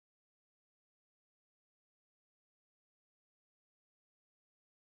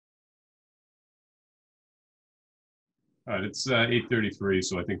All right, it's 8:33,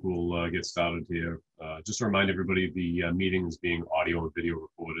 so I think we'll get started here. Just to remind everybody, the meeting is being audio and video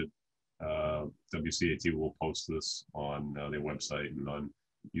recorded. WCAT will post this on their website and on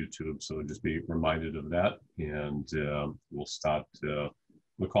YouTube, so just be reminded of that. And we'll start the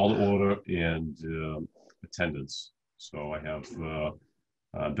call to order and attendance. So I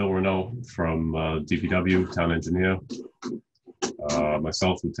have Bill Renault from DPW, Town Engineer,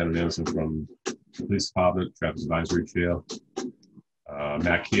 myself, Lieutenant Anderson from Police Department, Traffic Advisory Chair.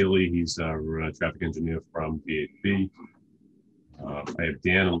 Matt Keeley, he's our traffic engineer from VHB. I have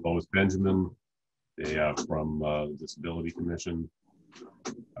Dan and Lois Benjamin. They are from the Disability Commission.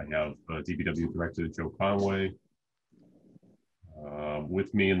 I have DPW Director Joe Conway.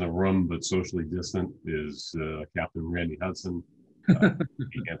 With me in the room, but socially distant, is Captain Randy Hudson. He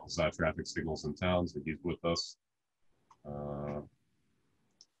handles traffic signals in town, so he's with us.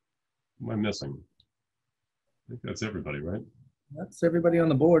 Who am I missing? I think that's everybody, right? That's everybody on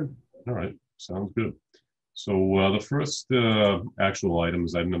the board. All right, sounds good. So the first actual item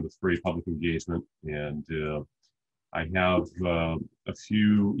is item number 3, public engagement. And I have a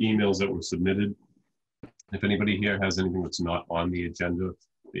few emails that were submitted. If anybody here has anything that's not on the agenda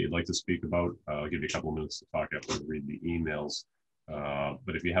that you'd like to speak about, I'll give you a couple of minutes to talk after I read the emails.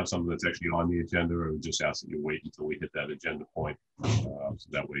 But if you have something that's actually on the agenda, I would just ask that you wait until we hit that agenda point, so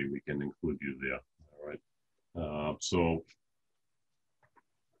that way we can include you there. All right. So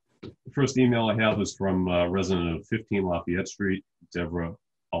the first email I have is from a resident of 15 Lafayette Street, Deborah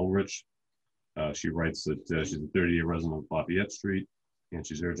Ulrich. She writes that she's a 30-year resident of Lafayette Street, and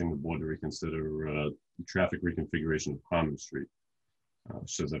she's urging the board to reconsider the traffic reconfiguration of Common Street.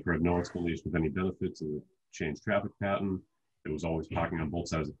 She says, I've heard no explanation of any benefit to the changed traffic pattern. There was always parking on both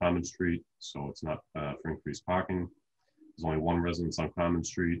sides of Common Street, so it's not for increased parking. There's only one residence on Common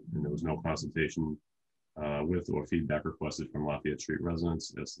Street, and there was no consultation with or feedback requested from Lafayette Street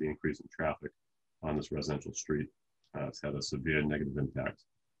residents as to the increase in traffic on this residential street. It's had a severe negative impact.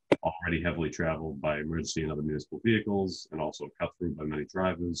 Already heavily traveled by emergency and other municipal vehicles, and also cut through by many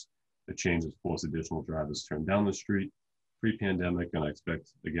drivers. The change has forced additional drivers to turn down the street pre-pandemic, and I expect,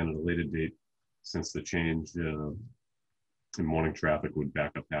 again, at a later date, since the change in morning traffic would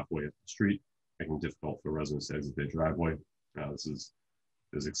back up halfway up the street, making it difficult for residents to exit their driveway.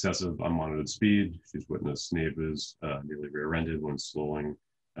 There's excessive unmonitored speed. She's witnessed neighbors nearly rear-ended when slowing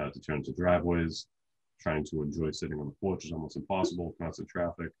to turn to driveways. Trying to enjoy sitting on the porch is almost impossible. Constant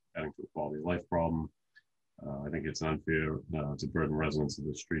traffic, adding to a quality of life problem. I think it's unfair to burden residents of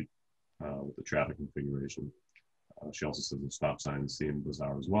the street with the traffic configuration. She also says the stop signs seem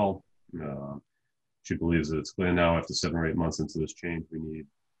bizarre as well. She believes that it's clear now after 7 or 8 months into this change, we need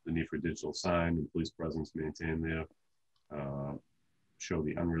the need for digital sign and police presence maintained there. Show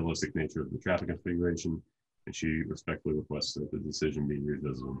the unrealistic nature of the traffic configuration, and she respectfully requests that the decision be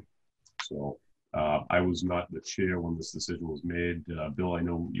revisited. So I was not the chair when this decision was made. Bill, I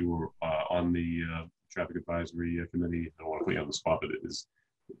know you were on the Traffic Advisory Committee. I don't want to put you on the spot, but is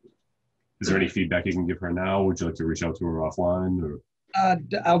there any feedback you can give her now? Would you like to reach out to her offline? Or?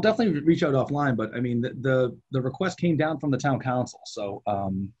 I'll definitely reach out offline, but I mean, the request came down from the town council. So,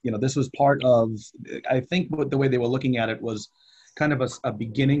 this was part of, I think the way they were looking at it was kind of a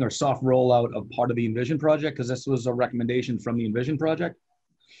beginning or soft rollout of part of the Envision project, because this was a recommendation from the Envision project.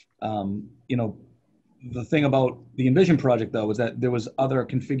 The thing about the Envision project, though, is that there was other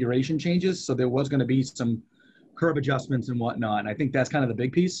configuration changes. So there was going to be some curb adjustments and whatnot. And I think that's kind of the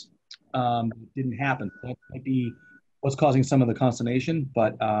big piece. Didn't happen. That might be what's causing some of the consternation,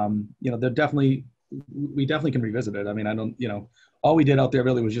 but we definitely can revisit it. I mean, all we did out there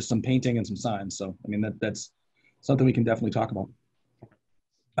really was just some painting and some signs. So, I mean, that's something we can definitely talk about.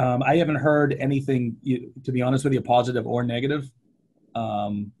 I haven't heard anything, to be honest with you, positive or negative.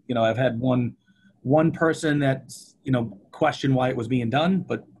 I've had one person that, questioned why it was being done,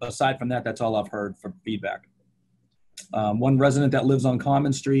 but aside from that, that's all I've heard for feedback. One resident that lives on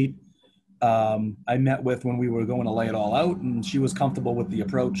Common Street, I met with when we were going to lay it all out, and she was comfortable with the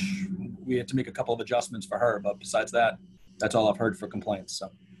approach. We had to make a couple of adjustments for her, but besides that, that's all I've heard for complaints.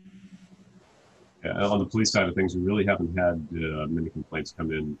 So. Yeah, on the police side of things, we really haven't had many complaints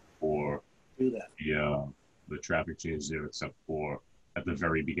come in for the traffic change there, except for at the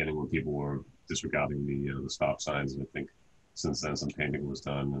very beginning when people were disregarding the stop signs. And I think since then some painting was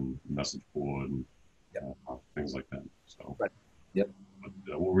done and message board and things like that. So, right. Yep.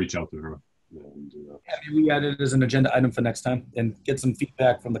 But, we'll reach out to her. And, we add it as an agenda item for next time and get some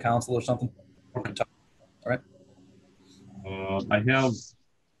feedback from the council or something. Okay. All right. I have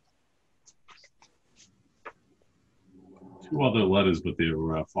 2 other letters, but they're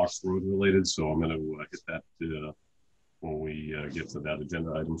Fox Road related, so I'm going to hit that before we get to that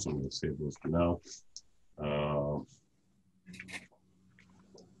agenda item, so I'm going to save those for now.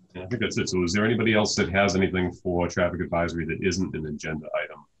 And I think that's it. So is there anybody else that has anything for traffic advisory that isn't an agenda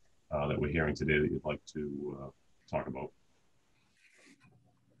item that we're hearing today that you'd like to talk about?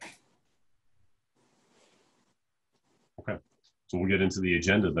 Okay, so we'll get into the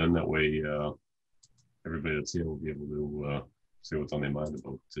agenda then. That way everybody that's here will be able to see what's on their mind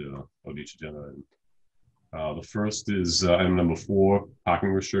about each agenda item. The first is item number 4,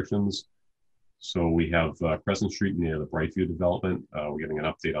 parking restrictions. So we have Crescent Street near the Brightview development. We're getting an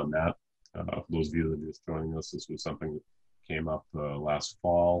update on that. For those of you that are just joining us, this was something that came up last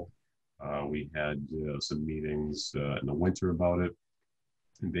fall. We had some meetings in the winter about it.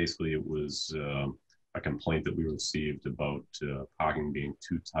 And basically it was a complaint that we received about parking being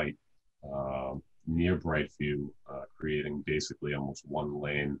too tight near Brightview, creating basically almost one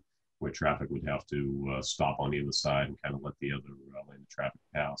lane where traffic would have to stop on either side and kind of let the other lane of traffic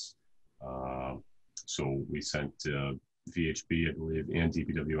pass. So we sent VHB, I believe, and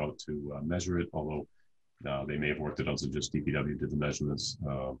DPW out to measure it, although they may have worked it out, so just DPW did the measurements.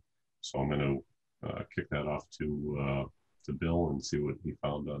 So I'm going to kick that off to Bill and see what he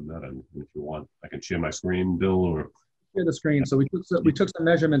found on that. And if you want, I can share my screen, Bill, or share the screen. So we took some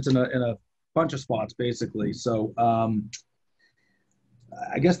measurements in a bunch of spots, basically. So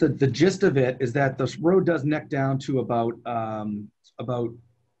I guess the gist of it is that the road does neck down to about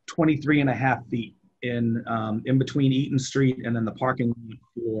 23.5 feet in between Eaton Street and then the parking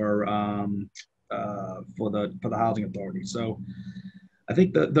lot for the housing authority. So I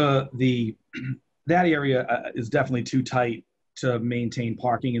think that area is definitely too tight to maintain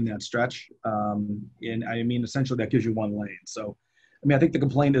parking in that stretch. And I mean, essentially that gives you one lane. So, I mean, I think the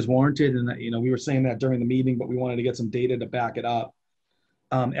complaint is warranted, and we were saying that during the meeting, but we wanted to get some data to back it up.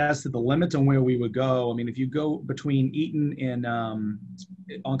 As to the limits on where we would go, I mean, if you go between Eaton and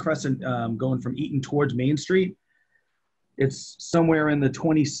on Crescent, going from Eaton towards Main Street, it's somewhere in the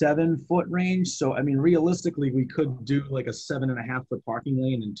 27-foot range. So, I mean, realistically, we could do like a 7.5-foot parking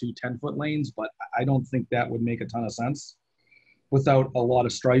lane and 2 10-foot lanes, but I don't think that would make a ton of sense without a lot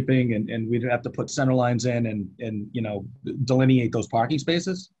of striping, and we'd have to put center lines in and delineate those parking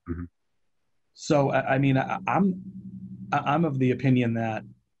spaces. Mm-hmm. So, I mean, I'm of the opinion that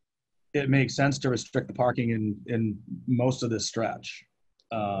it makes sense to restrict the parking in most of this stretch,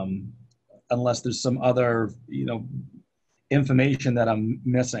 unless there's some other, information that I'm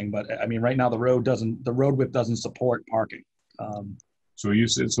missing. But I mean, right now the road width doesn't support parking. So you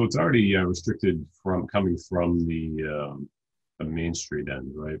said, so it's already restricted from coming from the Main Street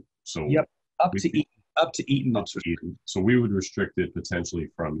end, right? So yep, up to Eaton. So we would restrict it potentially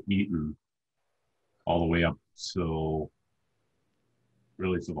from Eaton all the way up till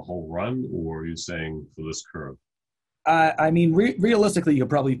really for the whole run, or are you saying for this curve? I mean, realistically, you could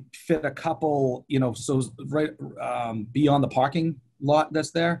probably fit a couple, so right beyond the parking lot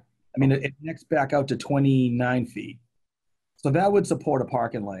that's there. I mean, it necks back out to 29 feet. So that would support a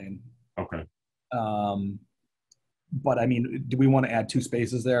parking lane. Okay. But I mean, do we want to add 2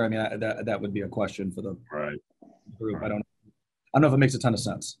 spaces there? I mean, that would be a question for the group. Right. I don't know if it makes a ton of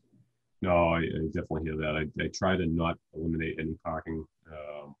sense. No, I definitely hear that. I try to not eliminate any parking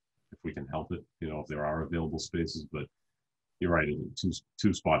if we can help it, if there are available spaces, but you're right,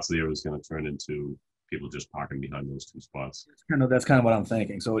 two spots there is going to turn into people just parking behind those 2 spots. That's kind of what I'm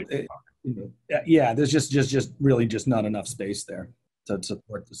thinking. So yeah, there's just really just not enough space there to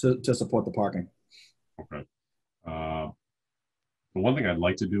support the parking. Okay. The one thing I'd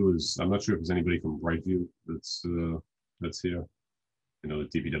like to do is, I'm not sure if there's anybody from Brightview that's here. The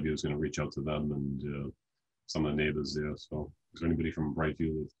DPW is going to reach out to them and some of the neighbors there. So is there anybody from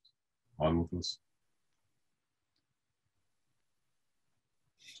Brightview that's on with us?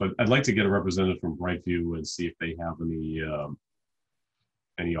 So I'd like to get a representative from Brightview and see if they have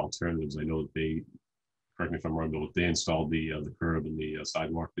any alternatives. I know that they, correct me if I'm wrong, but they installed the curb and the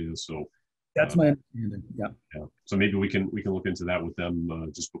sidewalk there. So that's my understanding. Yeah. So maybe we can look into that with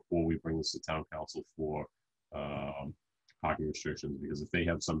them just before we bring this to town council for parking restrictions, because if they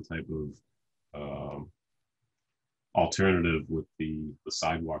have some type of alternative with the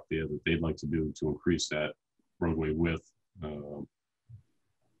sidewalk there that they'd like to do to increase that roadway width,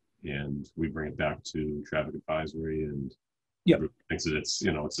 and we bring it back to traffic advisory and thinks that it's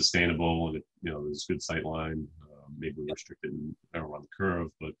it's sustainable and there's good sight line, maybe we restrict it around the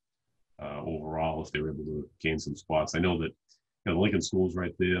curve, but overall if they were able to gain some spots. I know that the Lincoln School's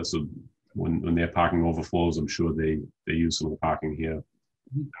right there, so when their parking overflows, I'm sure they use some of the parking here.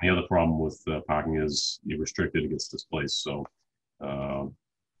 Mm-hmm. The other problem with parking is you restrict it, it gets displaced. So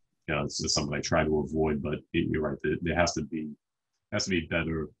it's just something I try to avoid, but you're right. There has to be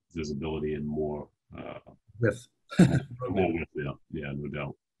better visibility and more With more width. Yeah, no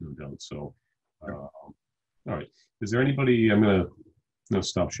doubt. So, all right. Is there anybody? I'm gonna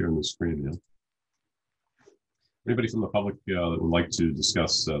stop sharing the screen now. Anybody from the public that would like to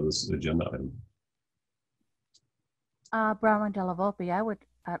discuss this agenda item? Brown Della Volpe,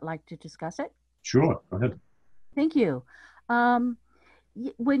 I'd like to discuss it. Sure, go ahead. Thank you.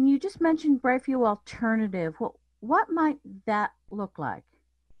 When you just mentioned Brightview Alternative, what might that look like?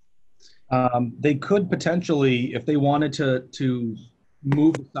 They could potentially, if they wanted to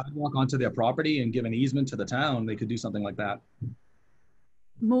move the sidewalk onto their property and give an easement to the town, they could do something like that.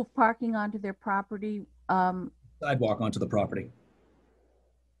 Move parking onto their property? Sidewalk onto the property.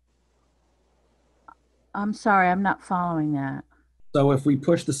 I'm sorry, I'm not following that. So if we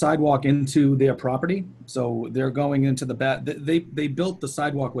push the sidewalk into their property, so they're going into the back, they built the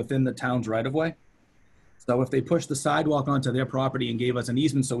sidewalk within the town's right of way. So if they push the sidewalk onto their property and gave us an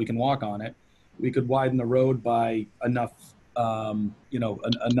easement so we can walk on it, we could widen the road by enough,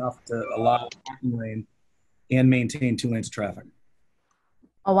 enough to allow a parking lane and maintain 2 lanes of traffic.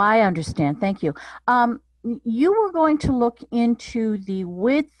 Oh, I understand. Thank you. You were going to look into the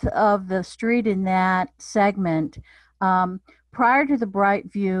width of the street in that segment prior to the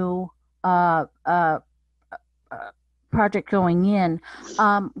Brightview project going in.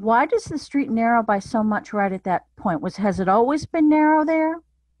 Why does the street narrow by so much right at that point? Has it always been narrow there?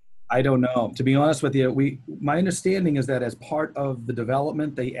 I don't know. To be honest with you, my understanding is that as part of the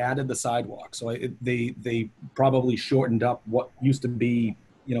development, they added the sidewalk. So they probably shortened up what used to be,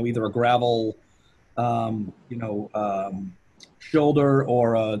 either a gravel, shoulder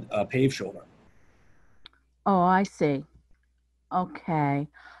or a paved shoulder. Oh, I see. Okay.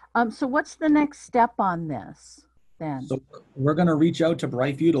 So what's the next step on this then? So we're going to reach out to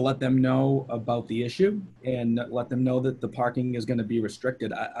Brightview to let them know about the issue and let them know that the parking is going to be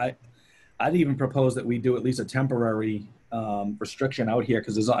restricted. I'd even propose that we do at least a temporary restriction out here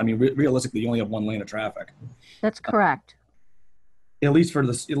because realistically, you only have 1 lane of traffic. That's correct. At least for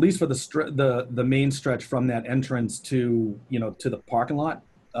the main stretch from that entrance to to the parking lot,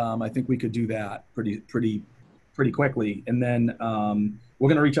 I think we could do that pretty quickly. And then we're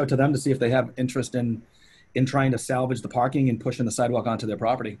going to reach out to them to see if they have interest in trying to salvage the parking and pushing the sidewalk onto their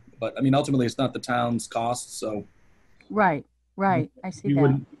property. But ultimately, it's not the town's cost, so right. I see we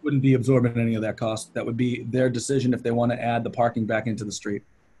that. wouldn't be absorbing any of that cost. That would be their decision if they want to add the parking back into the street.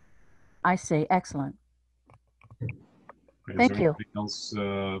 I see. Excellent. Is Thank there you. anything else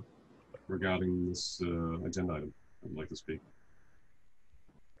regarding this agenda item I'd like to speak?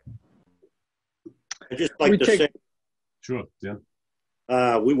 I'd just like to say, Sure,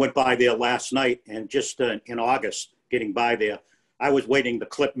 yeah. we went by there last night, and just in August, getting by there, I was waiting to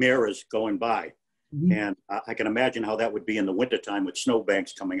clip mirrors going by. Mm-hmm. And I can imagine how that would be in the wintertime with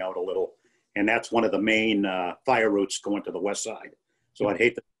snowbanks coming out a little. And that's one of the main fire routes going to the west side. So I'd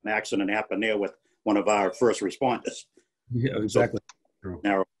hate that an accident happened there with one of our first responders. Yeah, exactly. So,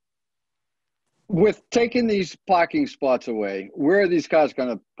 narrow. With taking these parking spots away, where are these cars going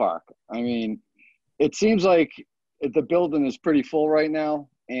to park? I mean, it seems like the building is pretty full right now,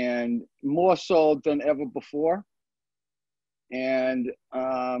 and more so than ever before. And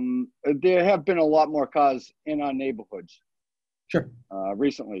there have been a lot more cars in our neighborhoods. Sure.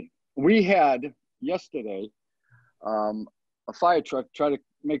 Recently. We had yesterday a fire truck try to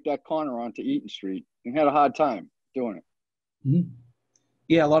make that corner onto Eaton Street and had a hard time doing it. Mm-hmm.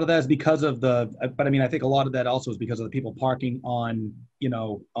 Yeah, a lot of that is because of but I think a lot of that also is because of the people parking on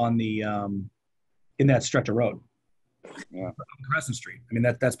the in that stretch of road. Yeah. On Crescent Street.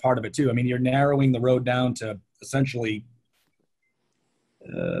 That's part of it too. You're narrowing the road down to essentially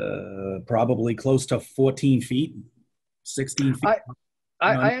probably close to 14 feet, 16 feet.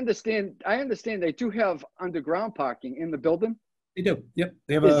 I understand they do have underground parking in the building. They do. Yep.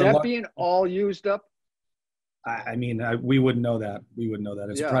 They have Is that being all used up? We wouldn't know that. We wouldn't know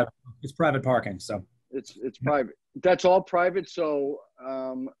that. It's private. It's private parking. So it's private. That's all private. So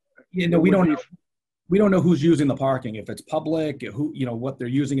we don't know. We don't know who's using the parking. If it's public, what they're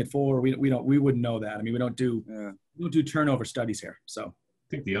using it for. We wouldn't know that. We don't do turnover studies here. So I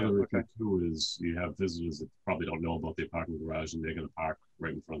think the other issue too is you have visitors that probably don't know about their parking garage and they're going to park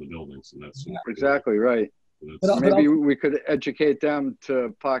right in front of the building. So that's exactly right. Maybe we could educate them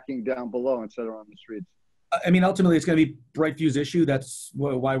to parking down below instead of on the streets. Ultimately, it's going to be Brightview's issue. That's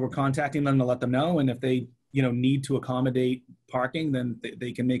why we're contacting them to let them know. And if they, need to accommodate parking, then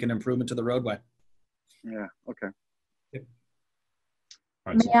they can make an improvement to the roadway. Yeah. Okay. Yep.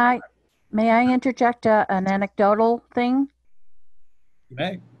 May I interject an anecdotal thing? You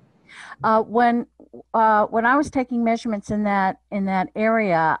may. When I was taking measurements in that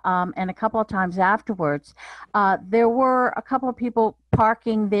area, and a couple of times afterwards, there were a couple of people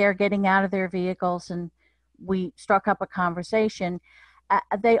parking there, getting out of their vehicles, and we struck up a conversation.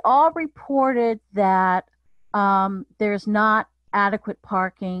 They all reported that there's not adequate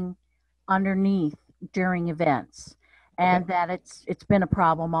parking underneath during events, and that it's been a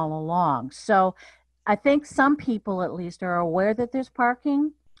problem all along. So I think some people at least are aware that there's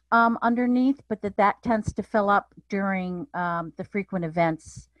parking underneath, but that tends to fill up during the frequent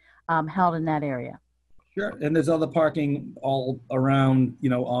events held in that area. Sure. And there's other parking all around,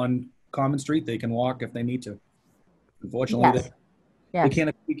 on Common Street. They can walk if they need to. Unfortunately, Yes. Yes.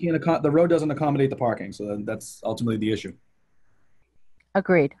 The road doesn't accommodate the parking. So that's ultimately the issue.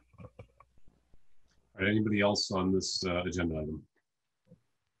 Agreed. All right, anybody else on this agenda item?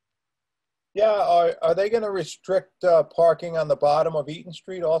 Yeah, are they going to restrict parking on the bottom of Eaton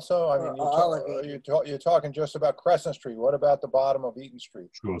Street also? I mean, you're talking just about Crescent Street. What about the bottom of Eaton Street?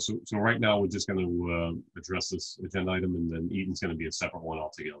 Sure. So right now we're just going to address this agenda item, and then Eaton's going to be a separate one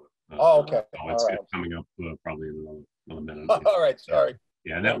altogether. Okay. It's coming up probably in another minute. All right. Sorry.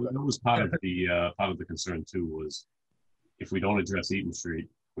 Yeah, and that was part of the concern too. Was if we don't address Eaton Street,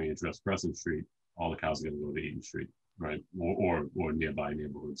 we address Crescent Street, all the cars are going to go to Eaton Street. Right, or nearby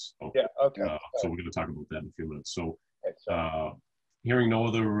neighborhoods. So, yeah, okay. So we're going to talk about that in a few minutes. So, hearing no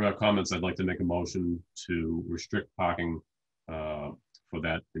other comments, I'd like to make a motion to restrict parking for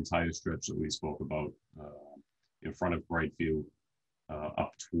that entire stretch that we spoke about in front of Brightview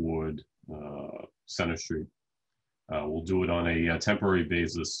up toward Center Street. We'll do it on a temporary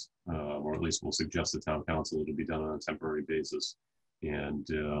basis, or at least we'll suggest to town council it'll be done on a temporary basis, and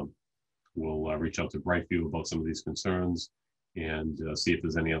we'll reach out to Brightview about some of these concerns and see if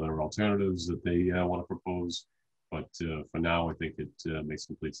there's any other alternatives that they want to propose. But for now, I think it makes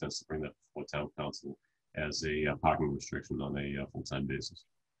complete sense to bring that before town council as a parking restriction on a full-time basis.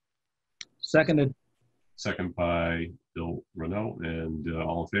 Seconded. Second by Bill Renault, and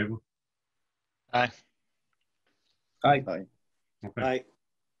all in favor? Aye. Aye. Okay. Aye.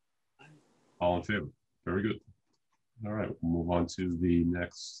 All in favor. Very good. All right, we'll move on to the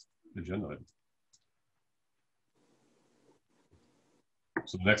next agenda item.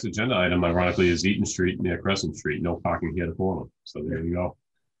 So the next agenda item, ironically, is Eaton Street near Crescent Street. No parking here at the corner. So there you go.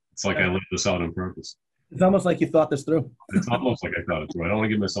 It's like I left this out on purpose. It's almost like you thought this through. It's almost like I thought it through. I don't want to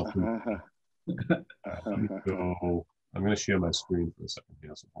give myself too. I'm going to share my screen for a second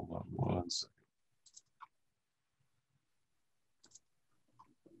here. So hold on one second.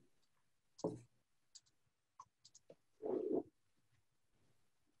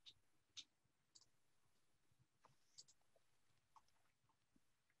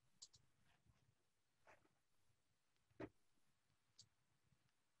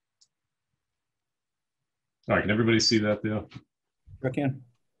 All right, can everybody see that there? I can.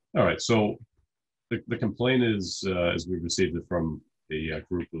 All right, so the complaint is, as we received it from a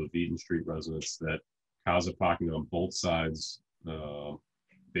group of Eaton Street residents, that cars are parking on both sides,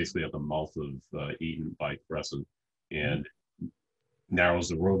 basically at the mouth of Eaton by Crescent, and narrows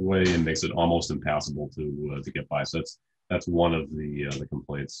the roadway and makes it almost impassable to get by. So that's one of the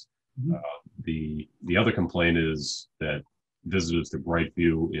complaints. The other complaint is that visitors to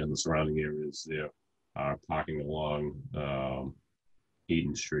Brightview and the surrounding areas there are parking along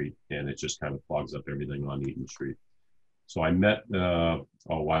Eaton Street, and it just kind of clogs up everything on Eaton Street. So I met a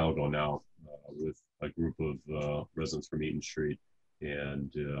while ago now with a group of residents from Eaton Street,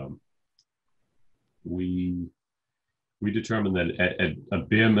 and we determined that at a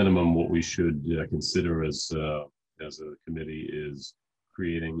bare minimum, what we should consider as a committee is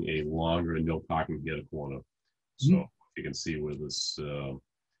creating a longer no parking here at the corner. So you can see where this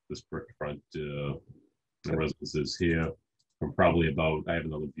brick front residence is here, from probably about, I have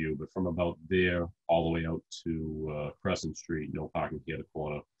another view, but from about there all the way out to Crescent Street, no parking here at the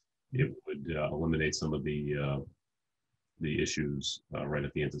corner. It would eliminate some of the issues right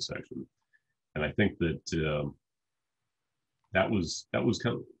at the intersection. And I think that that was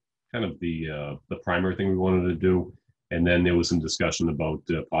kind of the primary thing we wanted to do. And then there was some discussion about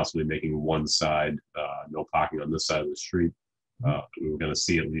possibly making one side no parking on this side of the street. We were going to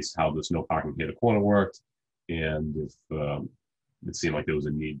see at least how this no parking here at the corner worked, and if it seemed like there was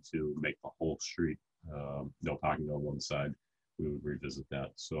a need to make the whole street no parking on one side, we would revisit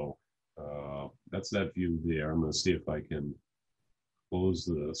that. So that's that view there. I'm going to see if I can close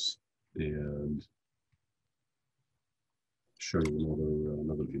this and show you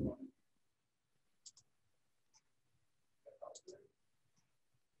another view.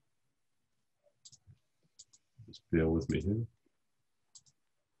 Just bear with me here.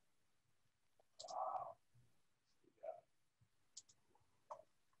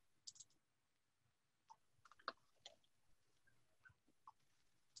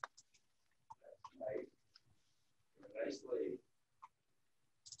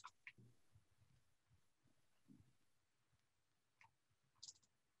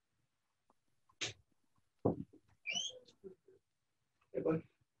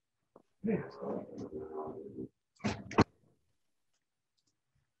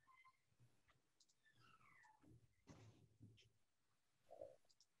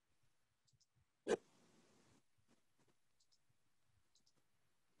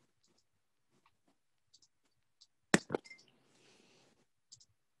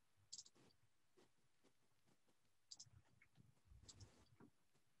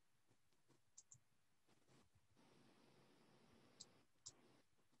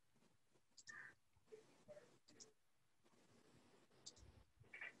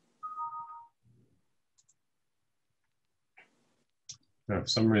 For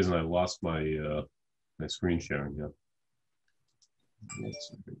some reason, I lost my my screen sharing. Yeah.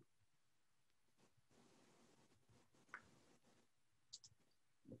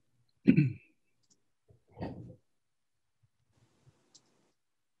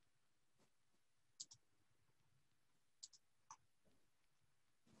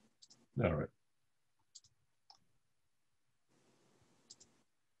 All right.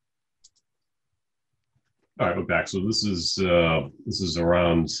 All right, we're back. So this is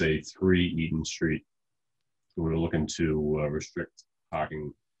around, say, 3 Eaton Street. We're looking to restrict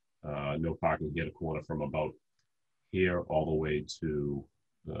parking, no parking here at the corner from about here all the way to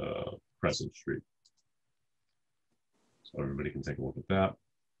Crescent Street. So everybody can take a look at that.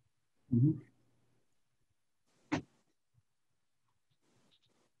 Mhm.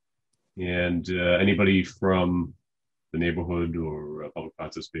 And anybody from the neighborhood or public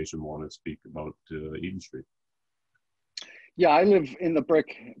participation want to speak about Eaton Street? Yeah, I live in the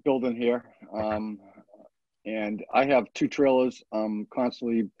brick building here, and I have 2 trailers. I'm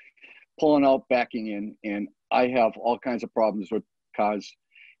constantly pulling out, backing in, and I have all kinds of problems with cars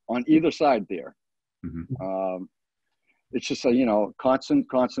on either side there. Mm-hmm. It's just a constant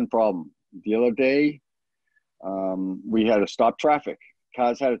problem. The other day, we had to stop traffic.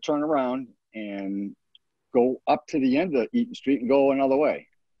 Cars had to turn around and go up to the end of Eaton Street and go another way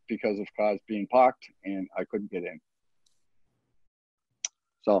because of cars being parked, and I couldn't get in.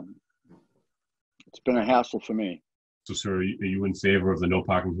 So it's been a hassle for me. So, sir, are you in favor of the no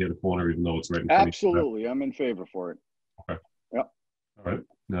parking here at the corner, even though it's right in front of you? Absolutely, I'm in favor for it. Okay. Yep. All right.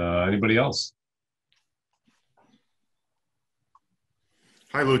 Anybody else?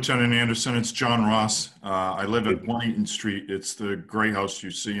 Hi, Lieutenant Anderson. It's John Ross. I live at 1 Eaton Street. It's the gray house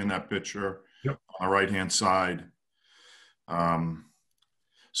you see in that picture. Yep. On the right-hand side.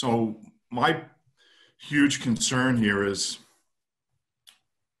 So my huge concern here is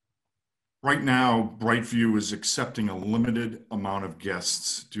right now, Brightview is accepting a limited amount of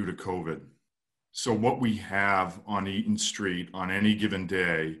guests due to COVID. So what we have on Eaton Street on any given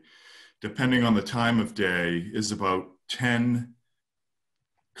day, depending on the time of day, is about 10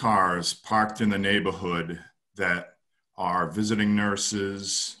 cars parked in the neighborhood that are visiting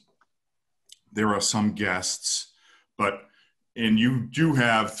nurses. There are some guests, and you do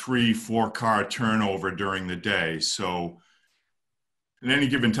have 3-4 car turnover during the day. So at any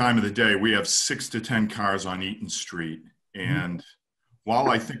given time of the day, we have 6 to 10 cars on Eaton Street. And while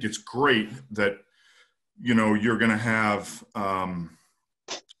I think it's great that, you're going to have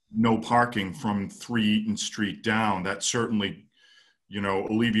no parking from 3 Eaton Street down, that certainly,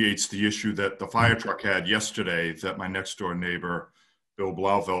 alleviates the issue that the fire truck had yesterday that my next door neighbor, Bill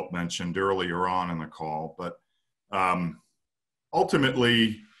Blauvelt, mentioned earlier on in the call. But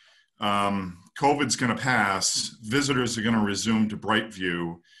ultimately, COVID's going to pass. Visitors are going to resume to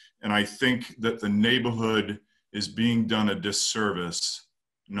Brightview. And I think that the neighborhood is being done a disservice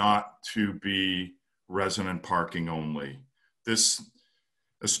not to be resident parking only. This,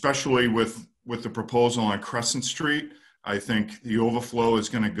 especially with the proposal on Crescent Street, I think the overflow is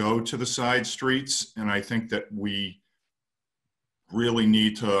going to go to the side streets. And I think that we really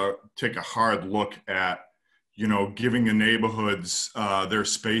need to take a hard look at, giving the neighborhoods their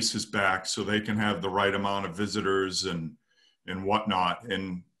spaces back so they can have the right amount of visitors and whatnot,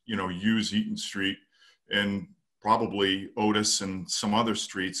 and, use Eaton Street and probably Otis and some other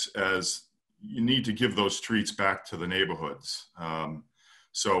streets as you need to give those streets back to the neighborhoods.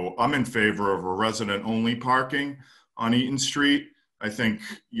 So I'm in favor of a resident only parking on Eaton Street. I think,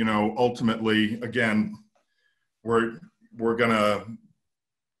 ultimately, again, we're going to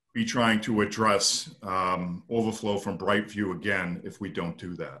be trying to address overflow from Brightview again if we don't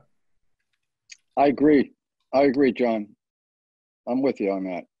do that. I agree, John. I'm with you on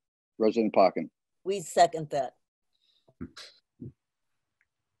that. Resident parking. We second that. All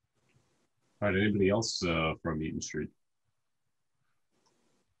right, anybody else from Eaton Street?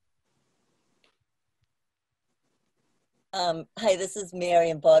 Hi, this is Mary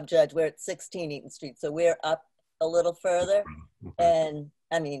and Bob Judge. We're at 16 Eaton Street, so we're up a little further. Okay. And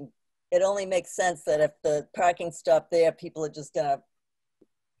I mean, it only makes sense that if the parking stopped there, people are just gonna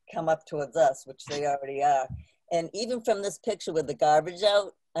come up towards us, which they already are. And even from this picture with the garbage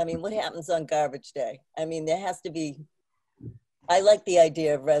out, I mean, what happens on garbage day? I mean, there has to be, I like the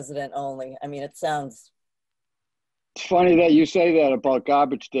idea of resident only. I mean, it sounds. It's funny that you say that about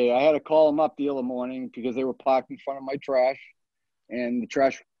garbage day. I had to call them up the other morning because they were parked in front of my trash and the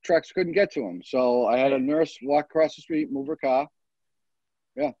trash trucks couldn't get to them. So I had a nurse walk across the street, move her car.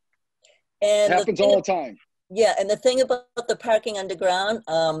 Yeah. And it happens all the time. Yeah, and the thing about the parking underground,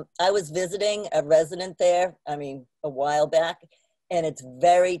 I was visiting a resident there, I mean, a while back, and it's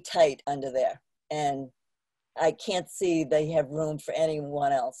very tight under there. And I can't see they have room for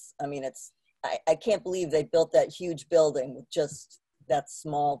anyone else. I mean, I can't believe they built that huge building with just that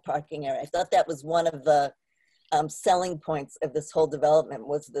small parking area. I thought that was one of the selling points of this whole development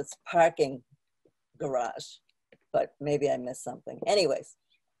was this parking garage, but maybe I missed something. Anyways.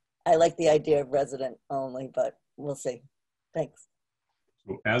 I like the idea of resident only, but we'll see. Thanks.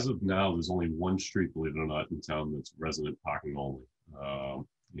 So as of now, there's only one street, believe it or not, in town that's resident parking only.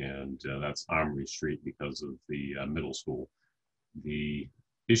 And that's Armory Street because of the middle school. The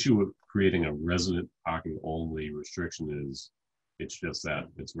issue with creating a resident parking only restriction is it's just that,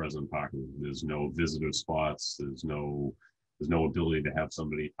 it's resident parking. There's no visitor spots. There's no ability to have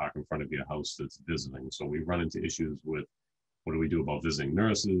somebody park in front of your house that's visiting. So we run into issues with what do we do about visiting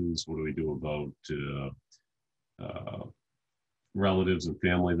nurses? What do we do about relatives and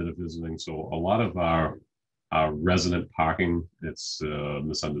family that are visiting? So a lot of our resident parking, it's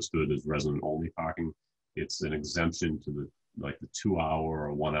misunderstood as resident only parking. It's an exemption to the 2 hour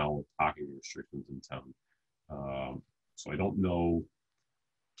or 1 hour parking restrictions in town. So I don't know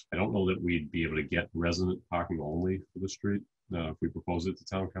that we'd be able to get resident parking only for the street if we propose it to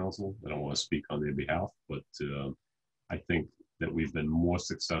town council. I don't want to speak on their behalf, but I think that we've been more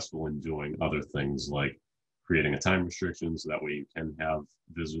successful in doing other things like creating a time restriction so that way you can have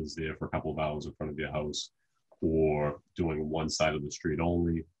visitors there for a couple of hours in front of your house, or doing one side of the street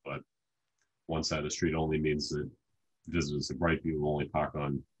only. But one side of the street only means that visitors to Brightview will only park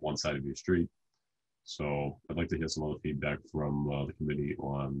on one side of your street. So I'd like to hear some other feedback from the committee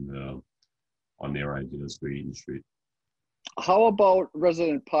on their ideas for Eaton Street. How about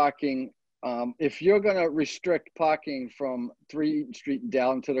resident parking? If you're going to restrict parking from 3 Eaton Street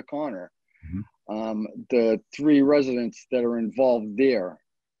down to the corner, the 3 residents that are involved there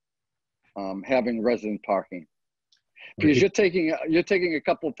having resident parking, because you're taking a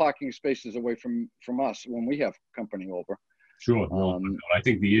couple of parking spaces away from us when we have company over. Sure. No, I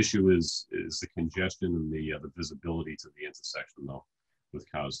think the issue is the congestion and the visibility to the intersection, though, with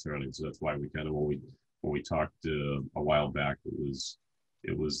cars turning. So that's why we kind of when we talked a while back,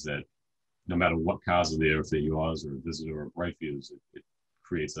 it was that no matter what cars are there, if they're yours or a visitor or Brightview's, it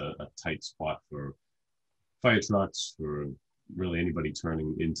creates a tight spot for fire trucks, for really anybody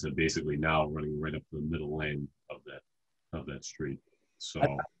turning into basically now running right up the middle lane of that street. So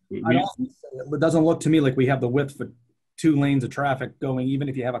it doesn't look to me like we have the width for 2 lanes of traffic going, even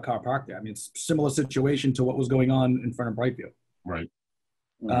if you have a car parked there. I mean, it's a similar situation to what was going on in front of Brightview. Right.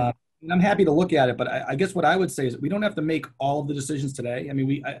 And I'm happy to look at it, but I guess what I would say is we don't have to make all of the decisions today. I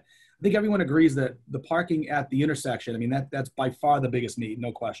mean, I think everyone agrees that the parking at the intersection, I mean, that's by far the biggest need,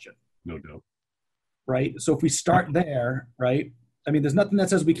 no question. No doubt. Right? So if we start there, right, I mean, there's nothing that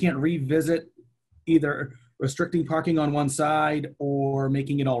says we can't revisit either restricting parking on one side or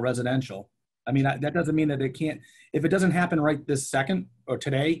making it all residential. I mean, that doesn't mean that it can't, if it doesn't happen right this second or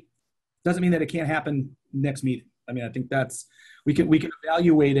today, doesn't mean that it can't happen next meeting. I mean, I think we can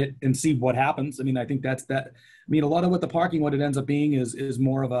evaluate it and see what happens. I mean, I think that. I mean, a lot of what the parking, what it ends up being is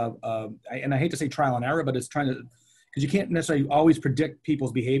more of and I hate to say trial and error, but it's trying to, because you can't necessarily always predict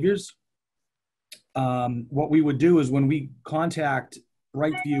people's behaviors. What we would do is when we contact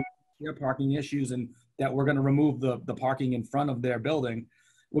Brightview, their parking issues, and that we're going to remove the parking in front of their building,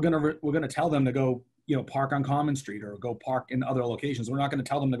 we're going to tell them to go, park on Common Street or go park in other locations. We're not going to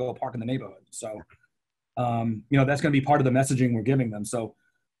tell them to go park in the neighborhood. So, that's going to be part of the messaging we're giving them. So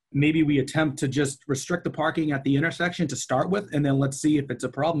maybe we attempt to just restrict the parking at the intersection to start with, and then let's see if it's a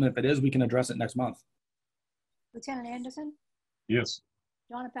problem. If it is, we can address it next month. Lieutenant Anderson? Yes.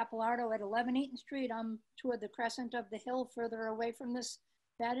 Donna Pappalardo at 11 Eaton Street. I'm toward the crescent of the hill further away from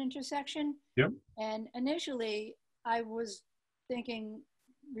that intersection. Yep. And initially I was thinking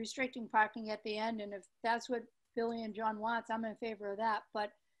restricting parking at the end, and if that's what Billy and John wants, I'm in favor of that.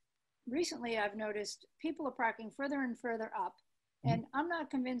 But recently I've noticed people are parking further and further up, And I'm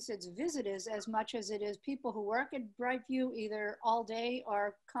not convinced it's visitors as much as it is people who work at Brightview either all day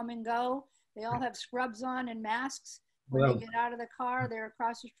or come and go. They all have scrubs on and masks. When Well, they get out of the car, they're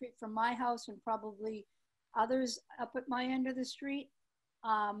across the street from my house and probably others up at my end of the street.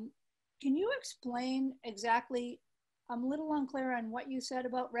 Can you explain exactly, I'm a little unclear on what you said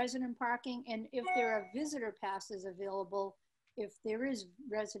about resident parking and if there are visitor passes available, if there is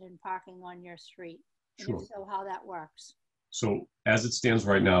resident parking on your street, and Sure. if so, how that works. So as it stands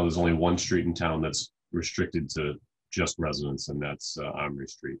right now, there's only one street in town that's restricted to just residents, and that's Armory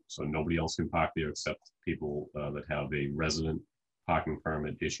Street. So nobody else can park there except people that have a resident parking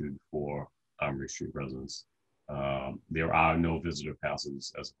permit issued for Armory Street residents. There are no visitor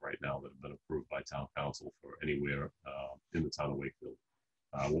passes as of right now that have been approved by town council for anywhere in the town of Wakefield.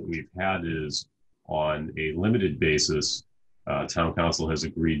 What we've had is on a limited basis, town council has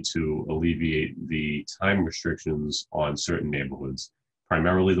agreed to alleviate the time restrictions on certain neighborhoods,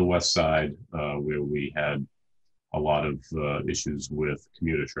 primarily the west side, where we had a lot of issues with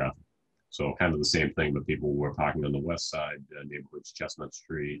commuter traffic. So kind of the same thing, but people were parking on the west side neighborhoods, Chestnut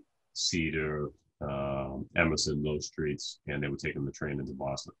Street, Cedar, Emerson, those streets, and they were taking the train into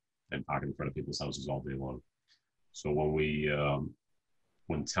Boston and parking in front of people's houses all day long. So when we,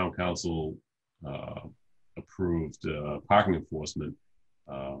 when town council approved parking enforcement,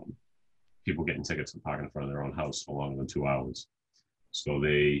 people getting tickets for parking in front of their own house for longer than 2 hours. So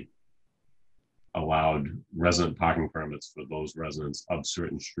they allowed resident parking permits for those residents of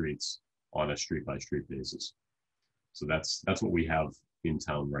certain streets on a street by street basis. So that's what we have in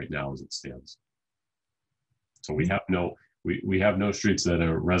town right now as it stands. So we have no, we have no streets that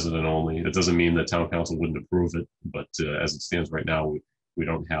are resident only. It doesn't mean that town council wouldn't approve it, but as it stands right now, we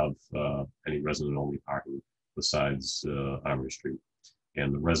don't have any resident only parking besides Armory Street.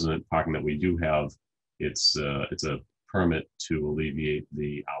 And the resident parking that we do have, it's a permit to alleviate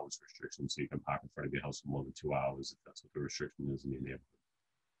the hours restriction. So you can park in front of your house for more than 2 hours if that's what the restriction is in your neighborhood.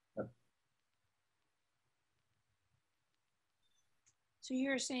 So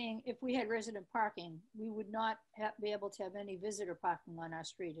you're saying if we had resident parking, we would not be able to have any visitor parking on our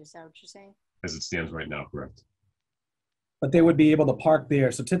street. Is that what you're saying? As it stands right now, correct. but they would be able to park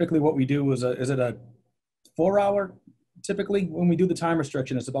there. So typically what we do is it a 4 hour? Typically when we do the time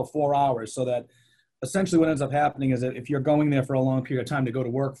restriction, it's about 4 hours, so that essentially what ends up happening is that if you're going there for a long period of time to go to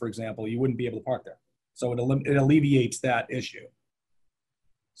work, for example, you wouldn't be able to park there. So it alleviates that issue.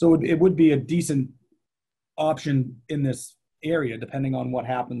 So it would be a decent option in this area, depending on what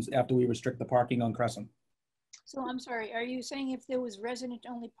happens after we restrict the parking on Crescent. So I'm sorry, are you saying if there was resident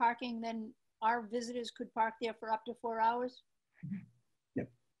only parking, then our visitors could park there for up to 4 hours?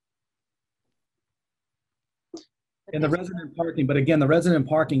 Yep. And the resident parking, but again, the resident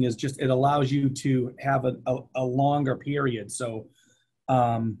parking is just, it allows you to have a longer period. So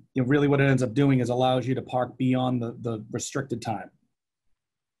really what it ends up doing is allows you to park beyond the restricted time.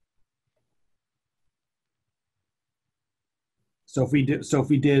 So if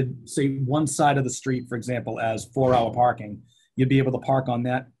we did say one side of the street, for example, as 4 hour parking, you'd be able to park on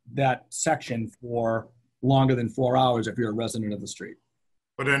that section for longer than 4 hours if you're a resident of the street.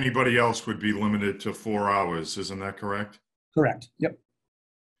 But anybody else would be limited to 4 hours, isn't that correct? Correct. Yep.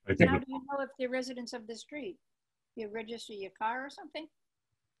 I think How do you know if they're residents of the street? You register your car or something?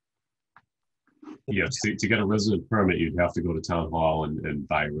 yes, to get a resident permit, you'd have to go to town hall and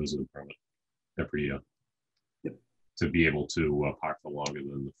buy a resident permit every year. Yep. To be able to park for longer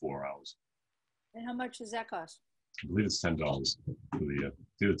than the 4 hours. And how much does that cost? I believe it's $10 for the year.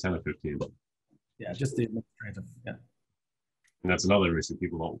 It's either 10 or 15. Yeah, just the administrative. Yeah. And that's another issue.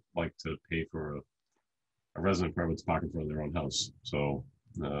 People don't like to pay for a resident permit to park in front of their own house. So,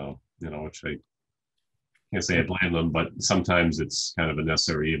 which I can't say I blame them, but sometimes it's kind of a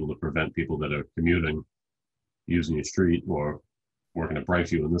necessary evil to prevent people that are commuting, using your street or working at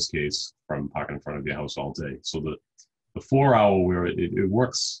Brightview in this case, from parking in front of your house all day. So the 4 hour where it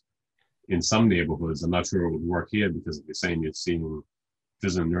works in some neighborhoods, I'm not sure it would work here because if you're saying you're seeing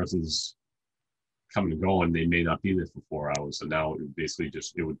visiting nurses coming and going, they may not be there for 4 hours. So now it would basically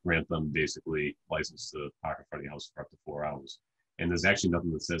it would grant them basically license to park in front of your house for up to 4 hours. And there's actually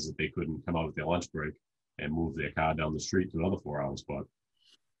nothing that says that they couldn't come out at their lunch break and move their car down the street to another 4 hour spot.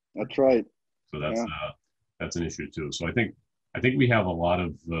 That's right. So that's an issue too. So I think we have a lot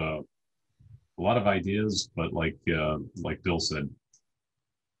of ideas, but like Bill said,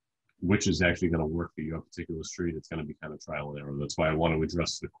 which is actually going to work for your particular street, it's going to be kind of trial and error. That's why I want to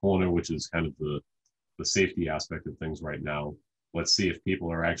address the corner, which is kind of the safety aspect of things right now. Let's see if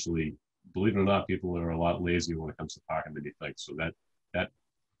people are actually, believe it or not, people are a lot lazier when it comes to parking than you think. So that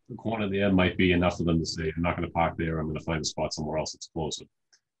the corner there might be enough for them to say, I'm not going to park there. I'm going to find a spot somewhere else that's closer.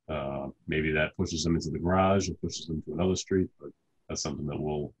 Maybe that pushes them into the garage or pushes them to another street, but that's something that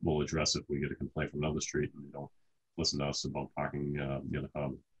we'll address if we get a complaint from another street and they don't listen to us about parking near the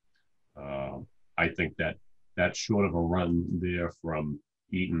common. I think that short of a run there from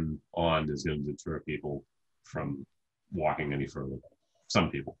Eaton on is going to deter people from walking any further. Some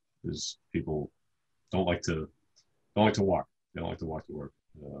people, because people don't like to walk. They don't like to walk to work,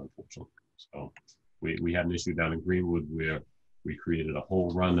 unfortunately. So we had an issue down in Greenwood where we created a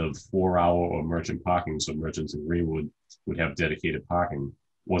whole run of 4-hour or merchant parking. So merchants in Greenwood would have dedicated parking.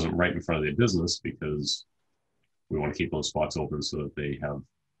 It wasn't right in front of their business because we want to keep those spots open so that they have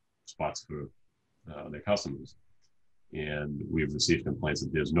spots for their customers. And we've received complaints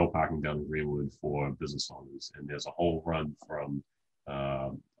that there's no parking down in Greenwood for business owners. And there's a whole run from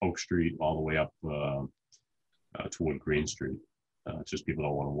Oak Street all the way up toward Green Street. It's just people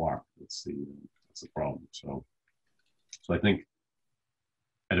don't want to walk. That's the problem. So I think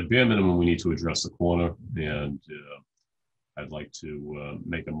at a bare minimum, we need to address the corner, and I'd like to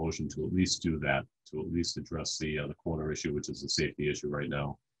make a motion to at least do that, to at least address the corner issue, which is a safety issue right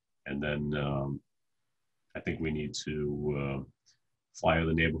now. And then I think we need to flyer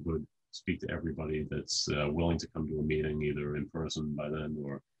the neighborhood, speak to everybody that's willing to come to a meeting, either in person by then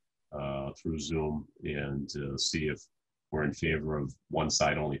or through Zoom, and see if we're in favor of one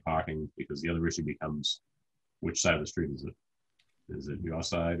side only parking, because the other issue becomes, which side of the street is it? Is it your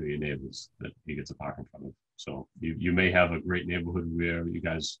side or your neighbor's that he gets a park in front of? So you may have a great neighborhood where you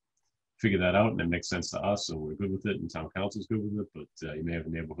guys figure that out and it makes sense to us and we're good with it and town council's good with it, but you may have a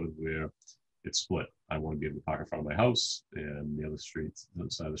neighborhood where it's split. I want to be able to park in front of my house, and the other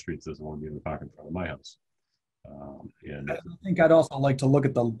side of the street doesn't want to be able to park in front of my house. And I think I'd also like to look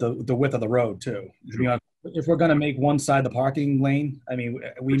at the width of the road too. Sure. You know, if we're going to make one side the parking lane, I mean,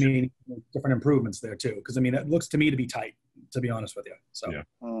 we may need different improvements there too, because I mean, it looks to me to be tight, to be honest with you. So yeah,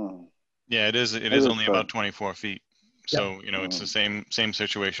 yeah, it is. It is only about 24 feet. So you know, it's the same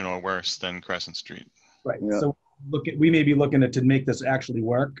situation or worse than Crescent Street. Right. Yeah. So we may be looking to make this actually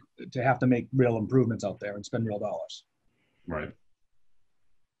work, to have to make real improvements out there and spend real dollars. Right.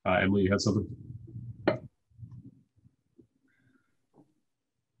 Emily, you had something?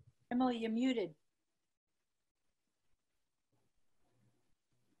 Emily, you're muted.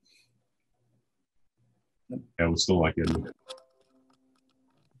 Yeah, we're still like it.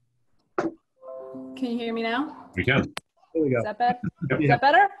 Can you hear me now? We can. There we go. Is that better? Yep. Is that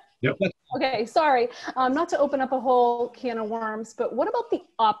better? Yep. Okay, sorry. Not to open up a whole can of worms, but what about the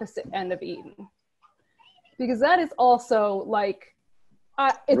opposite end of Eden? Because that is also like,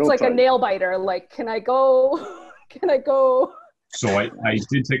 it's real like tight. A nail biter. Like, can I go? Can I go? So I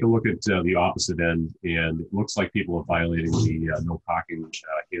did take a look at the opposite end, and it looks like people are violating the no parking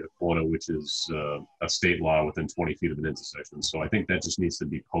here at the corner, which is a state law within 20 feet of an intersection. So I think that just needs to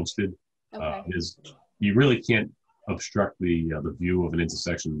be posted. Okay. You really can't obstruct the view of an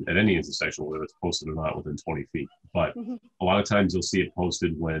intersection at any intersection, whether it's posted or not, within 20 feet. But a lot of times you'll see it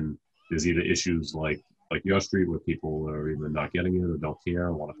posted when there's either issues like your street where people are either not getting it or don't care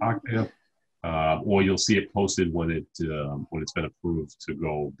and want to park there. Or you'll see it posted when it's been approved to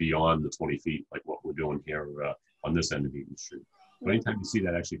go beyond the 20 feet, like what we're doing here on this end of Eden Street. But anytime you see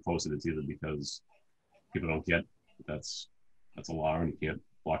that actually posted, it's either because people don't get that's a law and you can't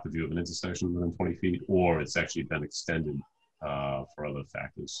block the view of an intersection within 20 feet, or it's actually been extended for other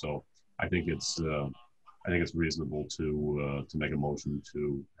factors. So I think it's reasonable to make a motion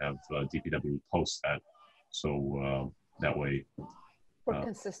to have DPW post that, so that way. We're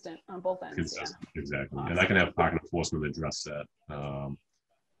consistent on both ends. Consistent, yeah. Exactly. Awesome. And I can have parking enforcement address that,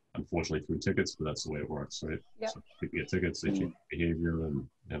 unfortunately through tickets, but that's the way it works, right? Yep. So people get tickets, they change behavior, and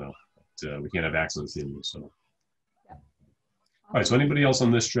we can't have accidents either. So, yep. All right. So anybody else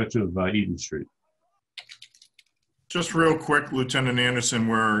on this stretch of Eden Street? Just real quick, Lieutenant Anderson,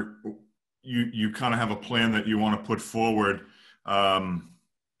 where you kind of have a plan that you want to put forward.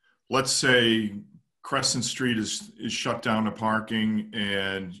 Let's say Crescent Street is shut down to parking,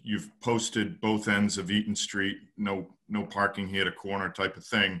 and you've posted both ends of Eaton Street, no parking here to corner type of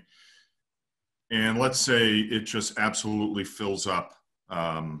thing. And let's say it just absolutely fills up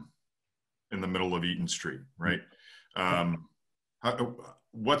in the middle of Eaton Street, right?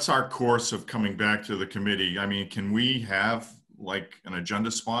 What's our course of coming back to the committee? I mean, can we have like an agenda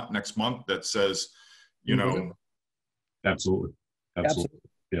spot next month that says, you know? Absolutely. Yeah.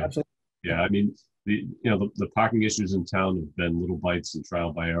 Absolutely. Yeah. I mean, the parking issues in town have been little bites and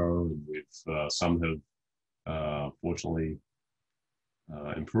trial by error, and some have fortunately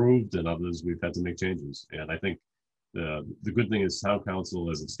improved, and others we've had to make changes. And I think the good thing is town council,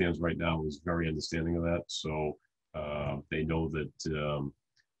 as it stands right now, is very understanding of that. So they know that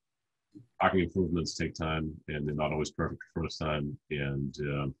parking improvements take time, and they're not always perfect the first time. And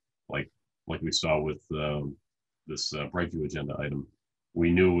like we saw with this Brightview agenda item, we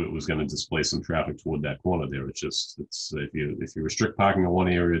knew it was going to displace some traffic toward that corner there. It's if you restrict parking in one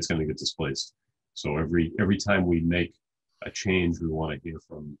area, it's going to get displaced. So every time we make a change, we want to hear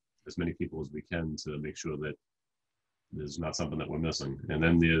from as many people as we can to make sure that there's not something that we're missing. And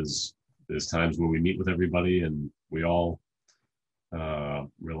then there's times where we meet with everybody and we all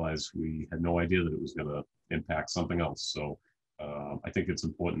realize we had no idea that it was going to impact something else. So I think it's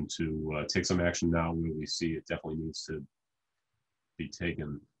important to take some action now where we see it definitely needs to be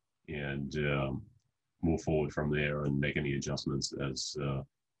taken, and move forward from there and make any adjustments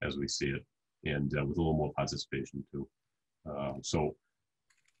as we see it, and with a little more participation too. So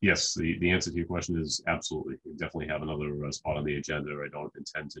yes, the answer to your question is absolutely. We definitely have another spot on the agenda. I don't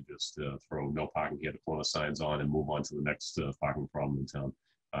intend to just throw no parking here to corner signs on and move on to the next parking problem in town.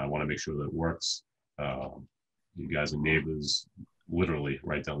 I want to make sure that it works. You guys are neighbors, literally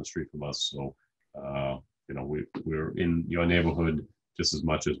right down the street from us. So, you know, we're in your neighborhood just as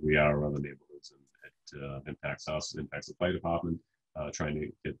much as we are other neighborhoods, and it impacts us, impacts the fire department, trying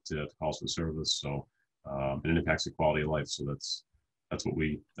to get calls for service. So, and it impacts the quality of life. So that's what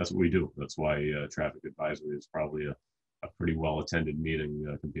we do. That's why traffic advisory is probably a pretty well attended meeting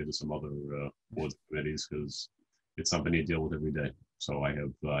compared to some other boards and committees, because it's something you deal with every day. So I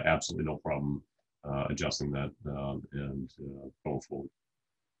have absolutely no problem adjusting that and going forward.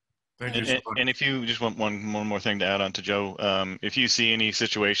 Thank you so much. And if you just want one more thing to add on to Joe, if you see any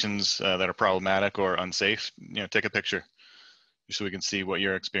situations that are problematic or unsafe, take a picture just so we can see what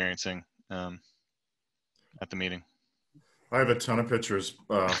you're experiencing at the meeting. I have a ton of pictures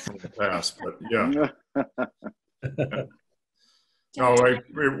from the past, but yeah. No,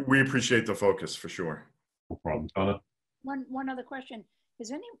 we appreciate the focus for sure. No problem, Donna. One other question.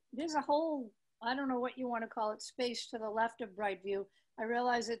 There's a whole, I don't know what you want to call it, space to the left of Brightview. I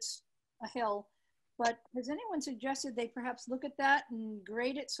realize it's a hill, but has anyone suggested they perhaps look at that and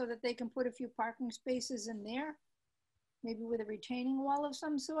grade it so that they can put a few parking spaces in there? Maybe with a retaining wall of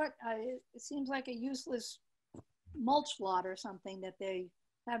some sort? It seems like a useless mulch lot or something that they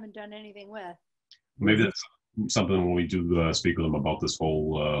haven't done anything with. Maybe that's something when we do speak with them about this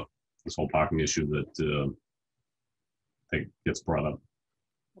whole parking issue that I think gets brought up.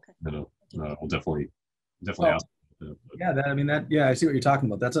 Okay. We'll definitely ask. Yeah, I see what you're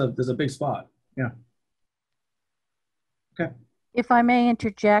talking about. There's a big spot. Yeah. Okay. If I may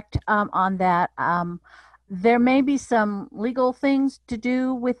interject on that, there may be some legal things to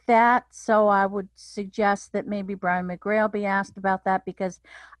do with that. So I would suggest that maybe Brian McGrail be asked about that, because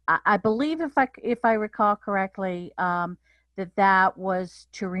I believe if I recall correctly, that was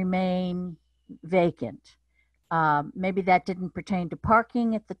to remain vacant. Maybe that didn't pertain to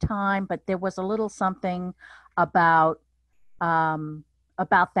parking at the time, but there was a little something about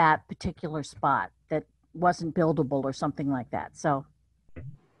that particular spot that wasn't buildable or something like that. So.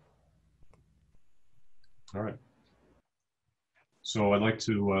 All right. So I'd like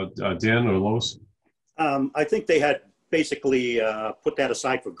to, Dan or Lois? I think they had basically put that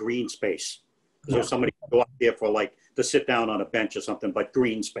aside for green space. So somebody could go up there for like to sit down on a bench or something, but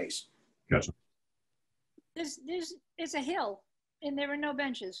green space. Gotcha. It's a hill and there are no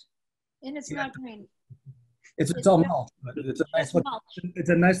benches and it's not green. It's all mulch, but it's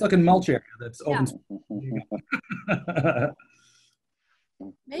a nice looking mulch area that's open.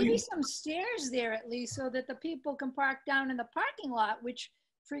 Maybe some stairs there at least, so that the people can park down in the parking lot, which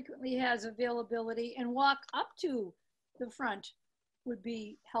frequently has availability, and walk up to the front would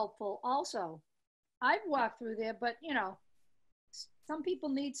be helpful also. I've walked through there, but some people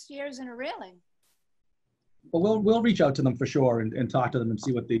need stairs and a railing. Well, we'll reach out to them for sure and talk to them and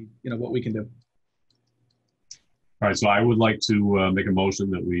see what what we can do. All right, so I would like to make a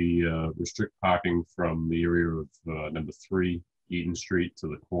motion that we restrict parking from the area of number 3 Eden Street to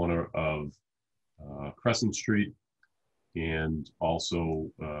the corner of Crescent Street, and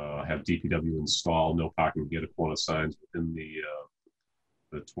also have DPW install no parking here to corner signs within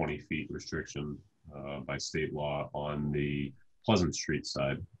the 20 feet restriction by state law on the Pleasant Street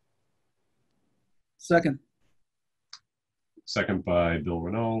side. Second by Bill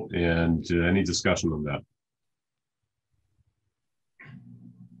Renault. And any discussion on that?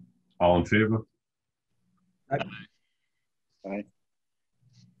 All in favor? Aye.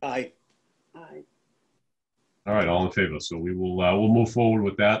 Aye. All right, all in favor. So we will we'll move forward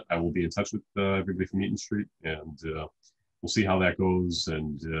with that. I will be in touch with everybody from Eaton Street, and we'll see how that goes.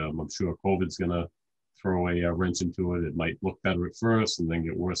 And I'm sure COVID's going to throw a wrench into it. It might look better at first and then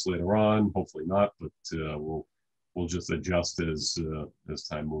get worse later on. Hopefully not, but we'll just adjust as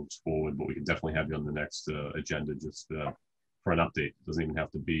time moves forward. But we can definitely have you on the next agenda just for an update. It doesn't even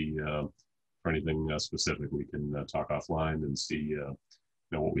have to be for anything specific. We can talk offline and see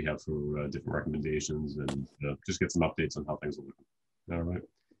what we have for different recommendations and just get some updates on how things are looking. All right.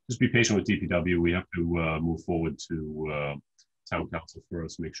 Just be patient with DPW. We have to move forward to town council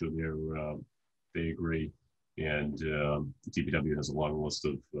first, make sure they agree. And DPW has a long list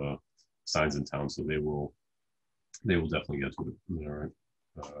of signs in town, so they will definitely get to it. All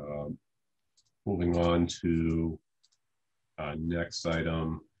right. Moving on to next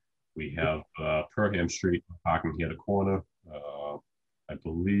item, we have Perham Street parking here at the corner. I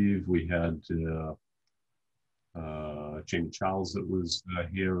believe we had Jamie Charles that was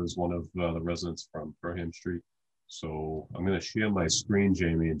here as one of the residents from Perham Street. So I'm going to share my screen,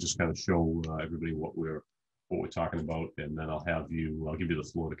 Jamie, and just kind of show everybody what we're talking about, and then I'll give you the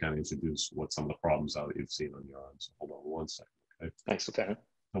floor to kind of introduce what some of the problems are that you've seen on your end. So hold on one second, okay? Thanks, Lieutenant.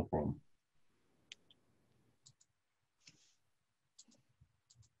 No problem.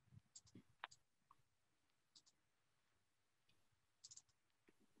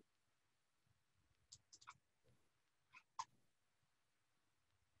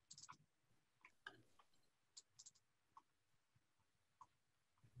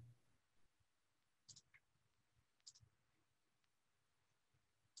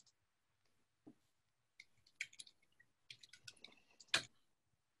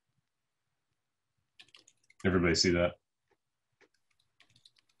 Everybody see that?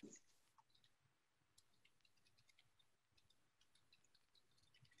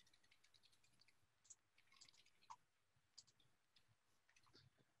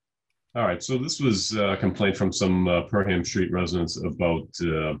 All right, so this was a complaint from some Perham Street residents about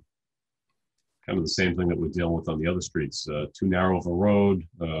kind of the same thing that we're dealing with on the other streets. Too narrow of a road,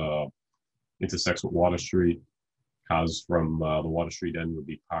 intersects with Water Street. Cars from the Water Street end would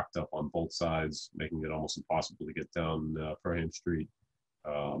be parked up on both sides, making it almost impossible to get down Perham Street.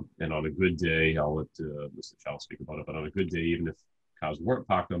 And on a good day, I'll let Mr. Charles speak about it, but on a good day, even if cars weren't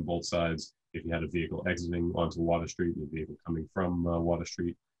parked on both sides, if you had a vehicle exiting onto Water Street and a vehicle coming from Water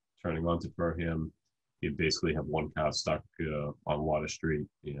Street, turning onto Perham, you'd basically have one car stuck on Water Street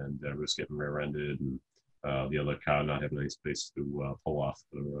and risk getting rear-ended and the other car not having any space to pull off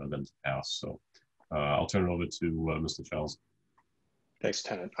for them to pass. So I'll turn it over to Mr. Charles. Thanks,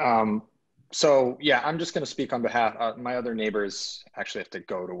 Lieutenant. So yeah, I'm just going to speak on behalf. My other neighbors actually have to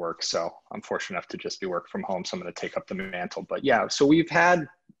go to work, so I'm fortunate enough to just be working from home. So I'm going to take up the mantle. But yeah, so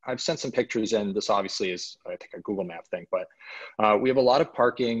I've sent some pictures in. This obviously is, I think, a Google Map thing, but we have a lot of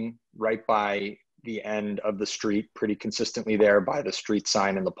parking right by the end of the street, pretty consistently there by the street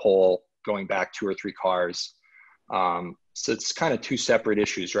sign and the pole, going back 2 or 3 cars. So it's kind of 2 separate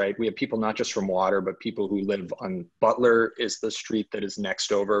issues, right? We have people not just from Water, but people who live on Butler is the street that is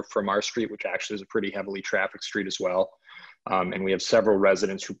next over from our street, which actually is a pretty heavily trafficked street as well. And we have several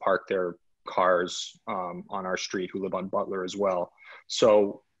residents who park their cars on our street who live on Butler as well.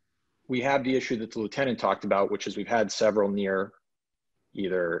 So we have the issue that the lieutenant talked about, which is we've had several near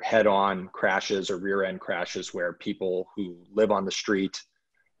either head-on crashes or rear-end crashes where people who live on the street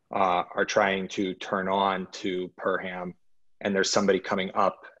are trying to turn on to Perham, and there's somebody coming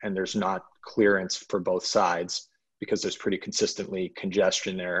up and there's not clearance for both sides because there's pretty consistently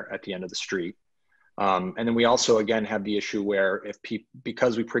congestion there at the end of the street. And then we also, again, have the issue where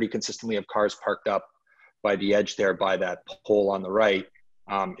because we pretty consistently have cars parked up by the edge there by that pole on the right,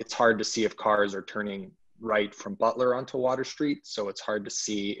 it's hard to see if cars are turning right from Butler onto Water Street. So it's hard to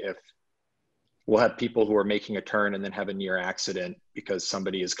see if we'll have people who are making a turn and then have a near accident because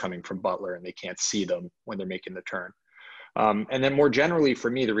somebody is coming from Butler and they can't see them when they're making the turn. And then more generally for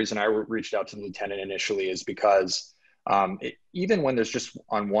me, the reason I reached out to the lieutenant initially is because even when there's just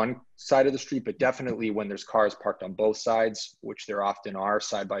on one side of the street, but definitely when there's cars parked on both sides, which there often are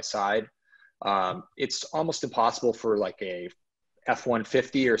side by side, it's almost impossible for like a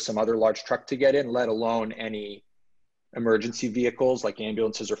F-150 or some other large truck to get in, let alone any emergency vehicles like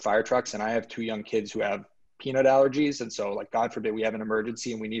ambulances or fire trucks. And I have 2 young kids who have peanut allergies. And so, like, God forbid we have an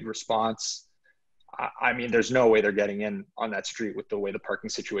emergency and we need response. I mean, there's no way they're getting in on that street with the way the parking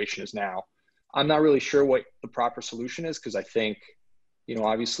situation is now. I'm not really sure what the proper solution is because I think, you know,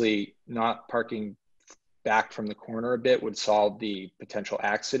 obviously not parking back from the corner a bit would solve the potential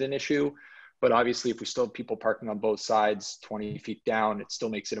accident issue. But obviously, if we still have people parking on both sides 20 feet down, it still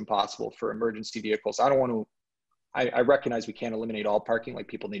makes it impossible for emergency vehicles. I don't want to, I recognize we can't eliminate all parking, like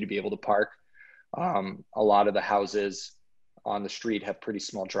people need to be able to park. A lot of the houses on the street have pretty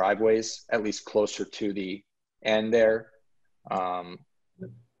small driveways, at least closer to the end there.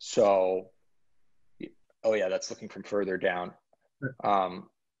 So, oh yeah, that's looking from further down.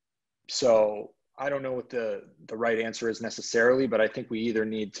 So I don't know what the right answer is necessarily, but I think we either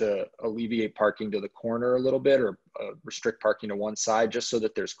need to alleviate parking to the corner a little bit or restrict parking to one side just so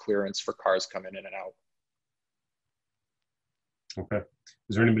that there's clearance for cars coming in and out. Okay.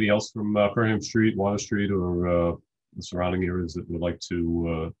 Is there anybody else from Perham Street, Water Street, or the surrounding areas that would like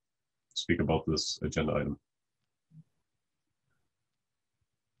to speak about this agenda item?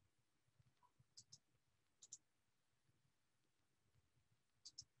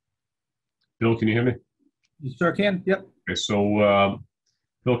 Bill, can you hear me? You sure can. Yep. Okay, so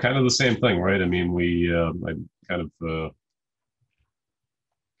Bill, kind of the same thing, right? I mean, I kind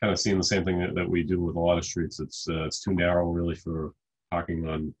of seeing the same thing that we do with a lot of streets. It's too narrow, really, for parking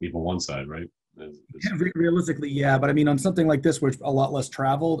on even one side, right? Realistically, yeah, but I mean, on something like this, where it's a lot less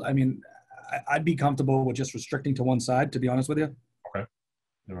traveled, I mean, I'd be comfortable with just restricting to one side, to be honest with you. Okay.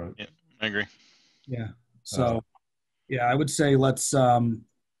 All right. Yeah, I agree. Yeah. So, yeah, I would say let's.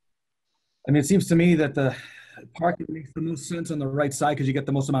 I mean, it seems to me that the parking makes the most sense on the right side because you get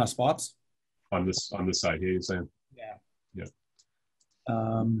the most amount of spots. On this side here, you're saying? Yeah. Yeah.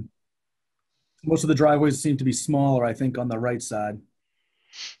 Most of the driveways seem to be smaller, I think, on the right side.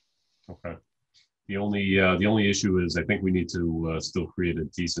 Okay. The only issue is I think we need to still create a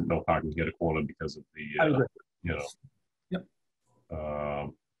decent no parking at a corner because of the you know. Yep.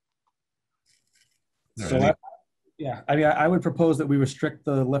 So yeah, I mean, I would propose that we restrict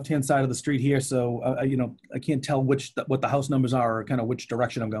the left-hand side of the street here. So, you know, I can't tell what the house numbers are or kind of which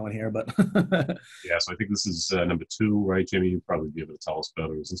direction I'm going here, but. Yeah, so I think this is number 2, right, Jimmy? You'd probably be able to tell us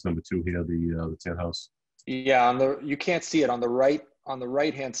better. Is this number 2 here, the tent house? Yeah, you can't see it on the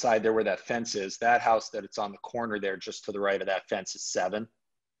right-hand side there where that fence is. That house that it's on the corner there, just to the right of that fence, is 7.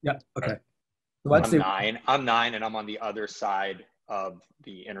 Yeah. Okay. So I'm 9. I'm 9, and I'm on the other side of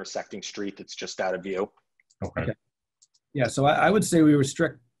the intersecting street that's just out of view. Okay. Yeah, so I would say we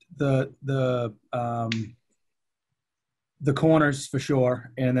restrict the corners for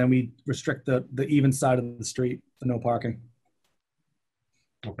sure, and then we restrict the even side of the street for no parking.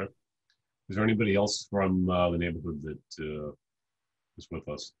 Okay. Is there anybody else from the neighborhood that is with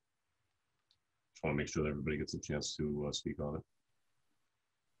us? Just want to make sure that everybody gets a chance to speak on it.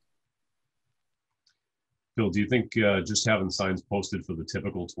 Phil, do you think just having signs posted for the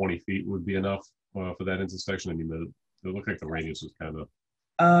typical 20 feet would be enough for that intersection? I mean, it looked like the radius was kind of.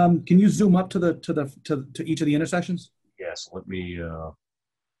 Can you zoom up to each of the intersections? Yes. Let me get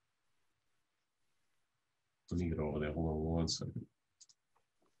over there. Hold on 1 second.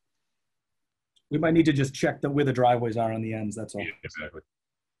 We might need to just check where the driveways are on the ends. That's all. Yeah, exactly.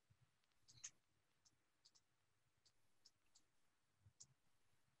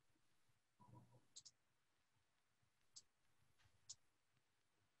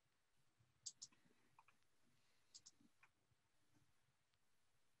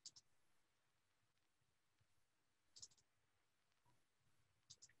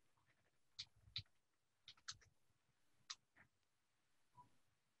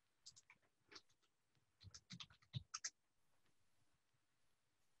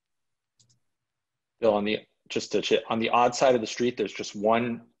 Bill, on the odd side of the street, there's just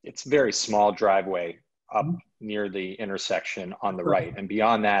one. It's very small driveway up near the intersection on the right, and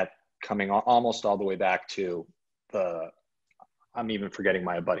beyond that, coming almost all the way back to I'm even forgetting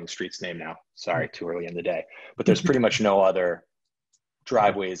my abutting street's name now. Sorry, too early in the day. But there's pretty much no other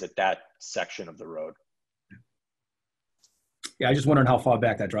driveways at that section of the road. Yeah, I just wondering how far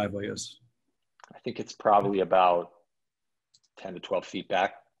back that driveway is. I think it's probably about 10 to 12 feet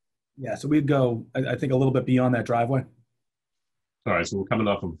back. Yeah, so we'd go, I think, a little bit beyond that driveway. All right, so we're coming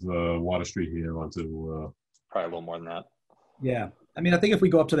off of Water Street here onto. Probably a little more than that. Yeah, I mean, I think if we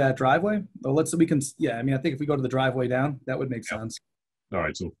go up to that driveway, or I mean, I think if we go to the driveway down, that would make sense. All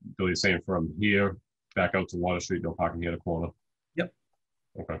right, so Bill, you're saying from here back out to Water Street, no parking here at the corner? Yep.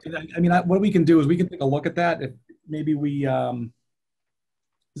 Okay. I mean, what we can do is we can take a look at that. If maybe we, I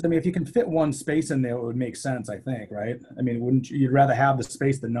mean, if you can fit one space in there, it would make sense, I think, right? I mean, you'd rather have the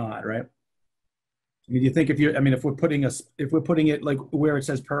space than not, right? I mean, you think if we're putting it like where it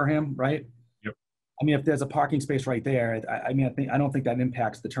says Perham, right? Yep. I mean, if there's a parking space right there, I don't think that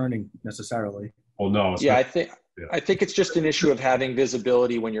impacts the turning necessarily. Well, no. Yeah, I think it's just an issue of having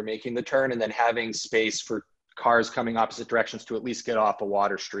visibility when you're making the turn, and then having space for cars coming opposite directions to at least get off a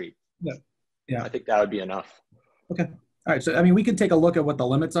Water Street. Yeah. Yeah. I think that would be enough. Okay. All right. So, I mean, we can take a look at what the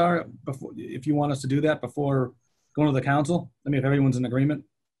limits are before, if you want us to do that before going to the council. I mean, if everyone's in agreement.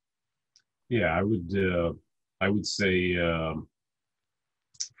 Yeah, I I would say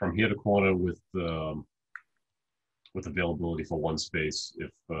from here to corner with availability for one space,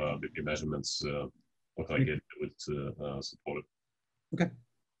 if your measurements look like it would support it. Okay.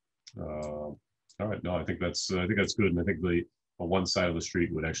 All right. No, I think that's good, and I think the one side of the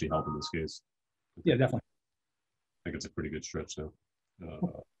street would actually help in this case. Yeah, definitely. I think it's a pretty good stretch now.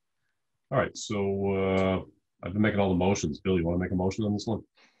 All right. So I've been making all the motions. Bill, you want to make a motion on this one?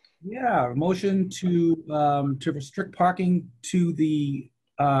 Yeah, a motion to restrict parking to the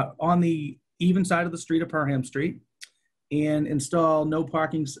on the even side of the street of Perham Street, and install no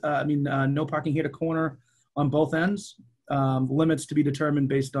parking. No parking here to corner on both ends. Limits to be determined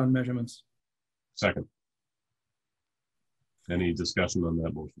based on measurements. Second. Any discussion on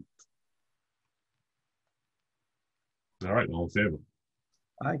that motion? All right, all in favor?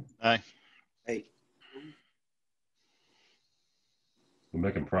 Aye. Aye. Hey, We're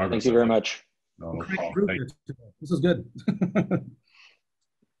making progress. Thank you very much. No, Great Paul, group thank you. here today. This is good.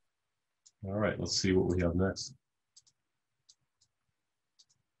 All right, let's see what we have next.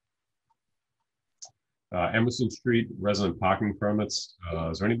 Emerson Street resident parking permits.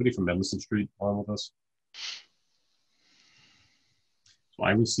 Is there anybody from Emerson Street on with us? So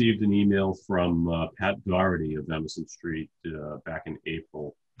I received an email from Pat Doherty of Emerson Street back in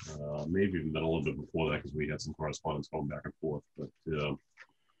April, maybe even a little bit before that because we had some correspondence going back and forth. But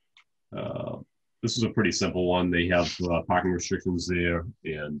this is a pretty simple one. They have parking restrictions there,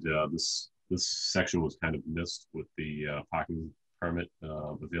 and this section was kind of missed with the parking permit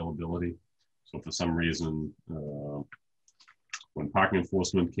availability. So for some reason, when parking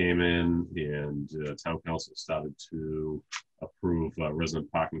enforcement came in and town council started to approve resident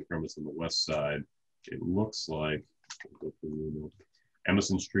parking permits on the west side, it looks like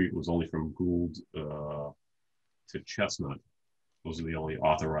Emerson Street was only from Gould to Chestnut. Those are the only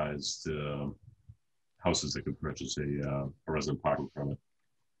authorized houses that could purchase a resident parking permit.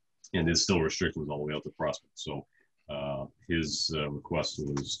 And there's still restrictions all the way out to Prospect. So his request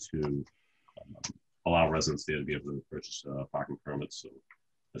was to allow residents there to be able to purchase parking permits so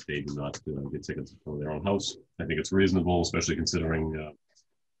that they do not get tickets for their own house. I think it's reasonable, especially considering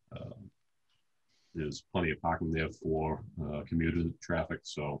there's plenty of parking there for commuter traffic.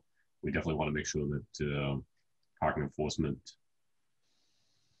 So we definitely want to make sure that parking enforcement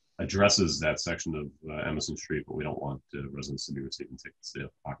addresses that section of Emerson Street, but we don't want residents to be receiving tickets there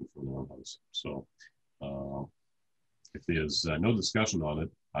parking for their own house. So if there's no discussion on it,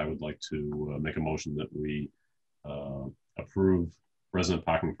 I would like to make a motion that we approve resident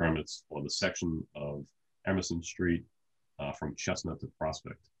parking permits for the section of Emerson Street from Chestnut to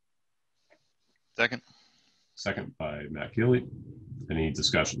Prospect. Second. Second by Matt Keeley. Any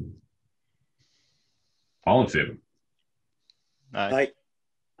discussion? All in favor? Aye.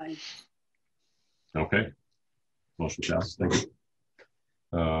 Aye. Okay. Motion passes. Thank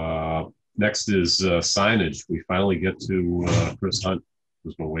you. Next is signage. We finally get to Chris Hunt,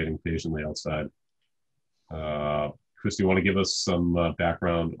 who's been waiting patiently outside. Chris, do you want to give us some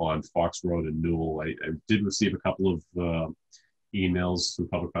background on Fox Road and Newell? I did receive a couple of emails through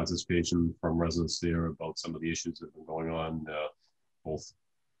public participation from residents there about some of the issues that have been going on both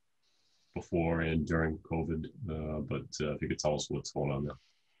before and during COVID. But if you could tell us what's going on there.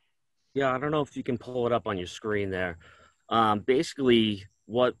 Yeah, I don't know if you can pull it up on your screen there. Basically,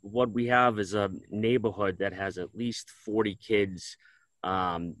 what we have is a neighborhood that has at least 40 kids,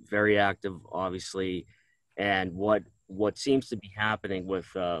 very active, obviously. And what seems to be happening with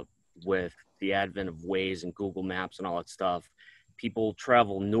the advent of Waze and Google Maps and all that stuff, people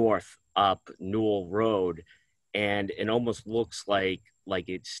travel north up Newell Road, and it almost looks like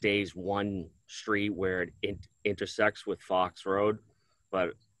it stays one street where it intersects with Fox Road,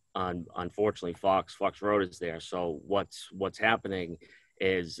 but unfortunately Fox Road is there. So what's happening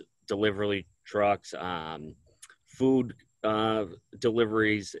is delivery trucks, food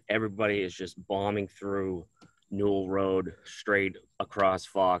deliveries, everybody is just bombing through Newell Road straight across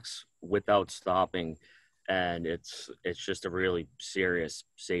Fox without stopping, and it's just a really serious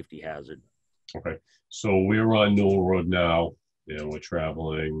safety hazard. Okay, so we're on Newell Road now, and we're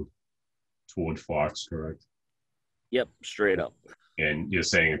traveling toward Fox, correct? Yep, straight up. And you're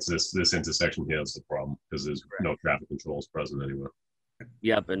saying it's this intersection here is the problem because there's no traffic controls present anywhere.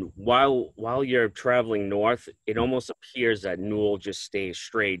 Yep, and while you're traveling north, it almost appears that Newell just stays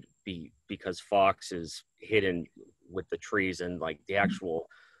straight because Fox is hidden with the trees, and like the actual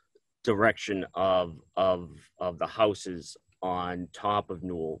direction of the houses on top of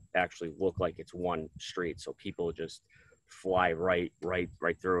Newell actually look like it's one street. So people just fly right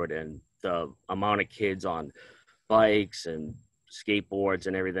through it, and the amount of kids on bikes and skateboards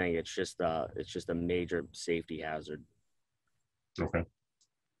and everything. It's just a major safety hazard. Okay.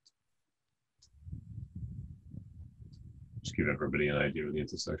 Just give everybody an idea of the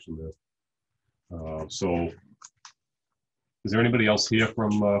intersection there. So, is there anybody else here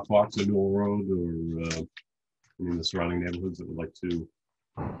from Fox or Newell Road or any of the surrounding neighborhoods that would like to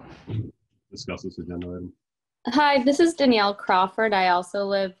discuss this agenda item? Hi, this is Danielle Crawford. I also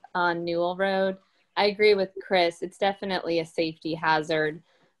live on Newell Road. I agree with Chris. It's definitely a safety hazard.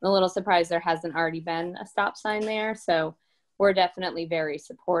 I'm a little surprised there hasn't already been a stop sign there. So we're definitely very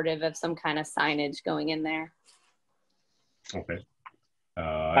supportive of some kind of signage going in there. Okay.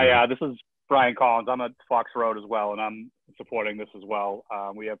 Hi, this is Brian Collins. I'm at Fox Road as well, and I'm supporting this as well.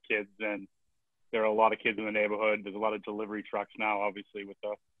 We have kids, and there are a lot of kids in the neighborhood. There's a lot of delivery trucks now, obviously, with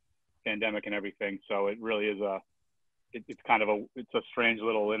the pandemic and everything. So it really is it's kind of it's a strange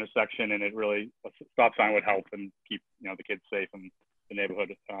little intersection, and a stop sign would help and keep, the kids safe and the neighborhood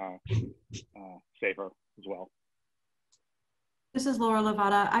safer as well. This is Laura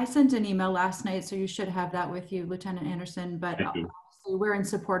Levada. I sent an email last night, so you should have that with you, Lieutenant Anderson, but obviously we're in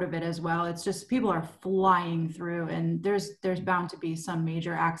support of it as well. It's just people are flying through, and there's bound to be some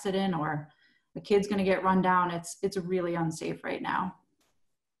major accident or the kid's going to get run down. It's really unsafe right now.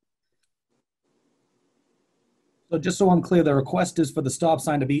 So just so I'm clear, the request is for the stop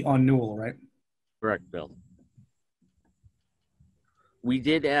sign to be on Newell, right? Correct, Bill. We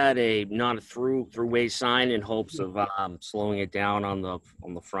did add not a throughway sign in hopes of slowing it down on the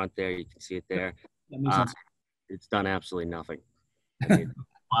front there. You can see it there. It's done absolutely nothing. I mean,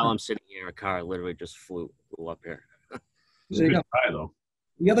 while I'm sitting here, a car literally just flew up here. There you go.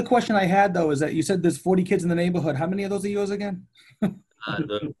 The other question I had, though, is that you said there's 40 kids in the neighborhood. How many of those are yours again?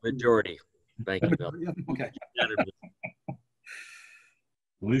 The majority. Thank you, Bill. Okay. At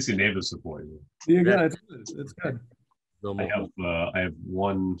least your neighbors support you. You're good. It's good. I have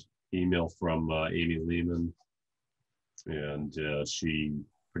one email from Amy Lehman, and she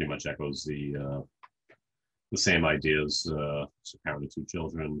pretty much echoes the same ideas. She's a parent of 2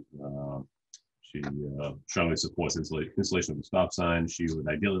 children. She strongly supports installation of a stop sign. She would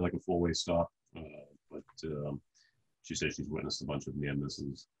ideally like a 4-way stop, but she says she's witnessed a bunch of near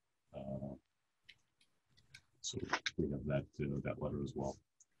misses. So we have that letter as well.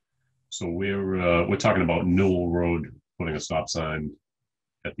 So we're talking about Newell Road putting a stop sign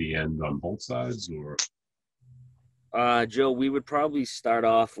at the end on both sides, or Joe, we would probably start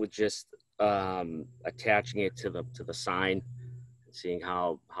off with just attaching it to the sign, and seeing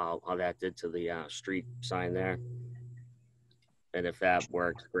how that did to the street sign there. And if that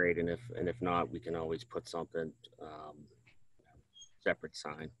works, great. And if not, we can always put something separate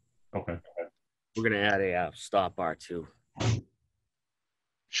sign. Okay. We're gonna add a stop bar too.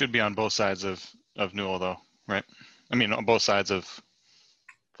 Should be on both sides of Newell, though, right? I mean, on both sides of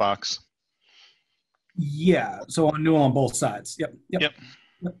Fox. Yeah. So on Newell on both sides. Yep.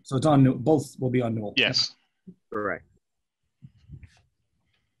 So it's on Newell. Both will be on Newell. Yes. Correct.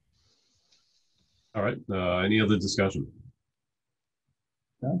 All right. Any other discussion?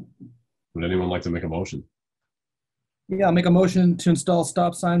 No. Would anyone like to make a motion? Yeah, I'll make a motion to install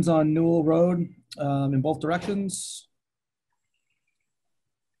stop signs on Newell Road in both directions.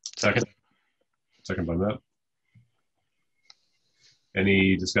 Second. Second by Matt.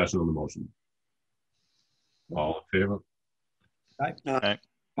 Any discussion on the motion? All in favor? Aye.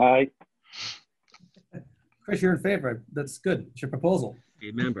 Aye. Chris, you're in favor. That's good. It's your proposal.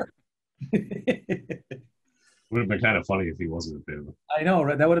 Remember. Would have been kind of funny if he wasn't in favor. I know,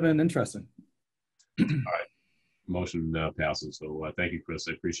 right? That would have been interesting. All right. Motion passes. So thank you, Chris.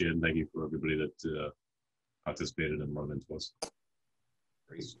 I appreciate it. And thank you for everybody that participated and wrote into us.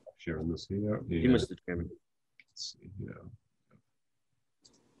 Sharing this here. Thank you, Mr. Chairman. Let's see here.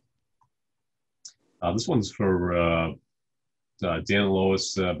 This one's for Dan and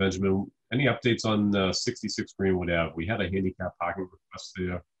Lois. Benjamin, any updates on 66 Greenwood Ave? We had a handicap parking request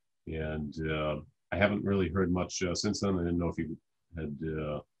there, and I haven't really heard much since then. I didn't know if you had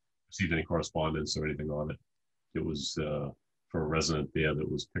received any correspondence or anything on it. It was for a resident there that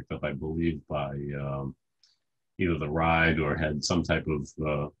was picked up, I believe, by either the ride or had some type of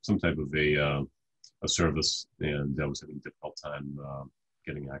a service, and I was having a difficult time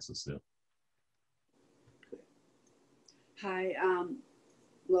getting access there. Hi,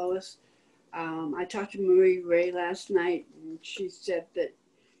 Lois. I talked to Marie Ray last night, and she said that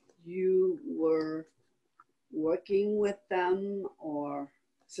you were working with them or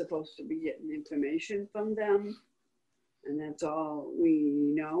supposed to be getting information from them, and that's all we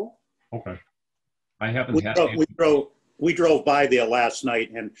know. Okay. I haven't we drove by there last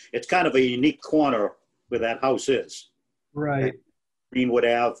night, and it's kind of a unique corner where that house is. Right. Greenwood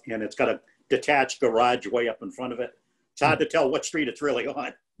Ave, and it's got a detached garage way up in front of it. It's hard to tell what street it's really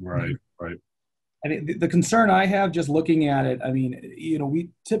on. Right, right. I mean, the concern I have just looking at it, I mean, you know, we're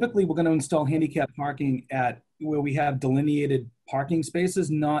going to install handicap parking at where we have delineated parking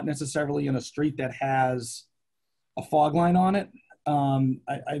spaces, not necessarily in a street that has a fog line on it.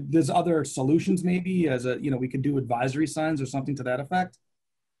 There's other solutions maybe we could do advisory signs or something to that effect.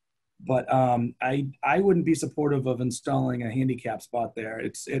 But I wouldn't be supportive of installing a handicap spot there.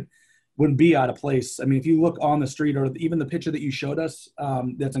 It wouldn't be out of place. I mean, if you look on the street or even the picture that you showed us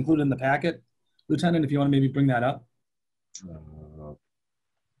that's included in the packet, Lieutenant, if you want to maybe bring that up.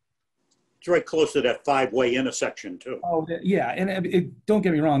 It's right close to that 5-way intersection too. Oh, yeah. And don't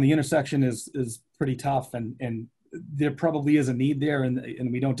get me wrong, the intersection is pretty tough and there probably is a need there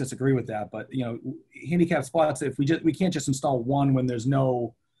and we don't disagree with that. But, you know, handicap spots, we can't just install one when there's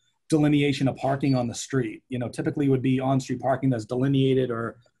no delineation of parking on the street. You know, typically would be on-street parking that's delineated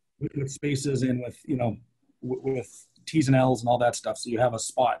or with spaces and with, you know, with T's and L's and all that stuff. So you have a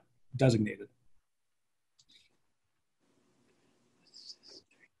spot designated.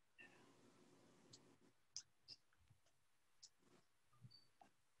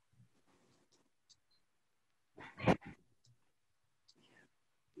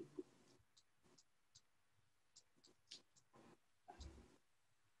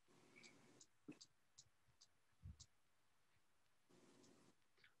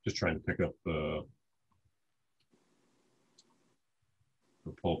 Just trying to pick up or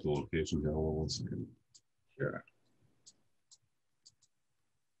pull up the location here. Hold on 1 second. Sure.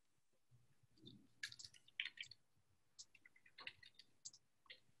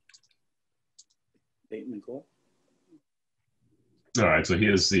 Bateman Court. All right, so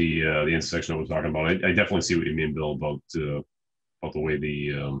here's the intersection I was talking about. I definitely see what you mean, Bill, about the way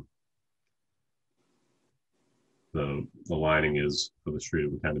the lining is for the street.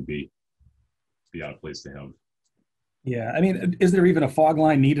 It would kind of be out of place to have. Yeah, I mean, is there even a fog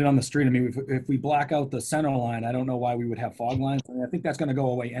line needed on the street? I mean, if we black out the center line, I don't know why we would have fog lines. I mean, I think that's going to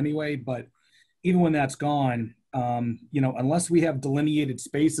go away anyway. But even when that's gone, you know, unless we have delineated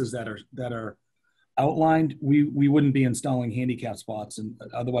spaces that are outlined, we wouldn't be installing handicap spots, and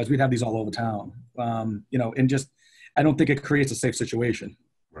otherwise we'd have these all over town. You know, and just I don't think it creates a safe situation.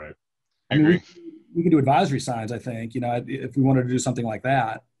 Right. I mean, we could do advisory signs. I think, you know, if we wanted to do something like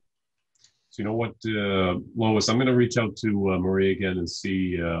that. So you know what, Lois, I'm going to reach out to Marie again and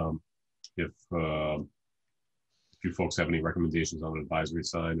see if you folks have any recommendations on an advisory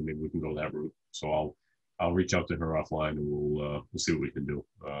sign, and maybe we can go that route. So I'll reach out to her offline, and we'll see what we can do.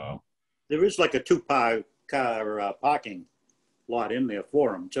 There is like a 2-car parking lot in there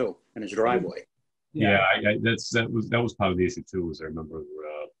for him too, in his driveway. Yeah, that was part of the issue too. Was I remember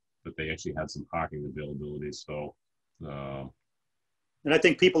that they actually had some parking availability. So. And I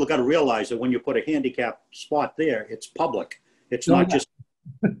think people have got to realize that when you put a handicap spot there, it's public. It's not just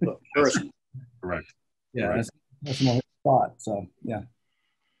a person. Correct. Yeah, right. that's more spot. So yeah.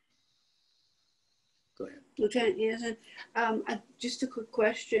 Go ahead, Lieutenant Anderson. Just a quick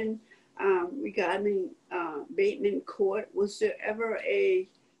question regarding Bateman Court. Was there ever a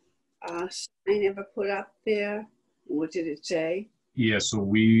sign ever put up there? What did it say? Yeah, so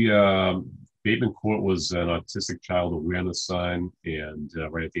Bateman Court was an autistic child awareness sign, and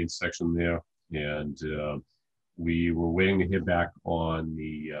right at the intersection there, and we were waiting to hear back on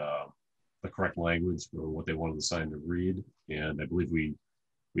the correct language for what they wanted the sign to read, and I believe we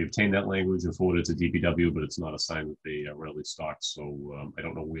obtained that language and forwarded it to DPW, but it's not a sign that they readily stock, so I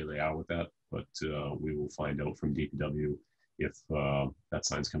don't know where they are with that, but we will find out from DPW if that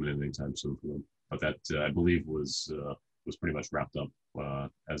sign's coming in anytime soon for them. But that I believe was pretty much wrapped up.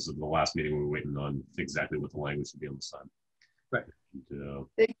 As of the last meeting, we were waiting on exactly what the language should be on the sign. Right. And,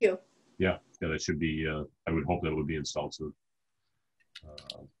 Thank you. Yeah, that should be, I would hope that would be installed soon.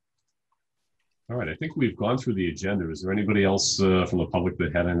 All right, I think we've gone through the agenda. Is there anybody else from the public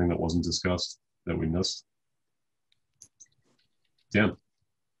that had anything that wasn't discussed that we missed? Tim?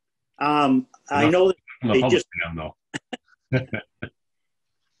 I know that they just...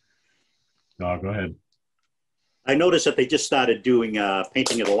 No, go ahead. I noticed that they just started doing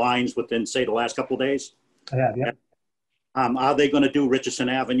painting of the lines within, say, the last couple of days. I have, yeah. Are they going to do Richardson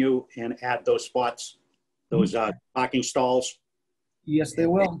Avenue and add those spots, those parking stalls? Yes, they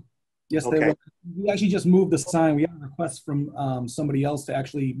will. Yes, they will. We actually just moved the sign. We had a request from somebody else to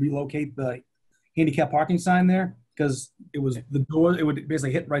actually relocate the handicap parking sign there because it was the door. It would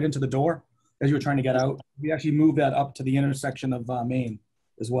basically hit right into the door as you were trying to get out. We actually moved that up to the intersection of Main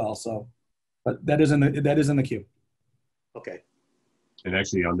as well. So, but that is in the queue. Okay. And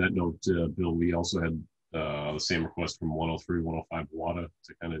actually, on that note, Bill, we also had The same request from 103, 105 Water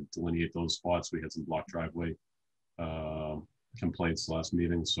to kind of delineate those spots. We had some block driveway complaints last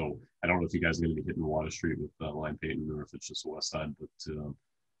meeting. So I don't know if you guys are going to be hitting Water Street with line painting or if it's just the west side, but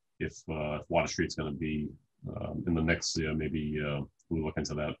if Water Street's going to be in the mix, maybe we'll look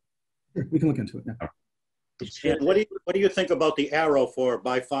into that. Sure, we can look into it. Yeah. And what do you think about the arrow for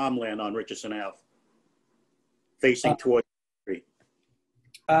by farmland on Richardson Ave, facing towards the street?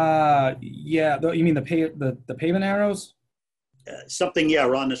 Yeah, you mean the pavement arrows? Something, yeah,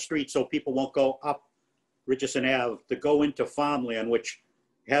 on the street so people won't go up Richardson Ave to go into farmland, which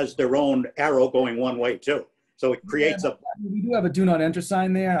has their own arrow going one way too. So it creates We do have a do not enter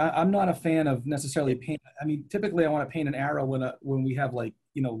sign there. I'm not a fan of necessarily paint. I mean, typically I want to paint an arrow when we have like,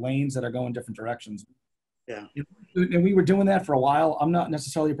 lanes that are going different directions. Yeah. And we were doing that for a while. I'm not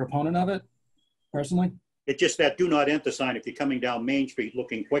necessarily a proponent of it, personally. It's just that do not enter sign. If you're coming down Main Street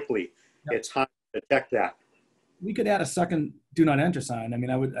looking quickly, it's hard to detect that. We could add a second do not enter sign. I mean,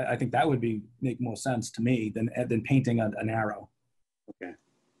 I think that would make more sense to me than painting an arrow. Okay.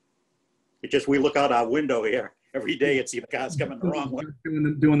 It's just we look out our window here every day and see the cars coming the wrong way.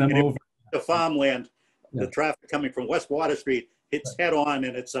 Doing them over. The farmland, the traffic coming from West Water Street hits head on,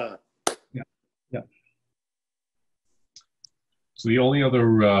 and it's Yeah. So the only other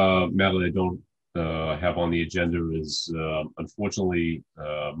matter I don't have on the agenda is, unfortunately,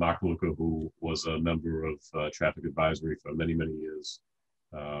 Mark Luca, who was a member of Traffic Advisory for many, many years,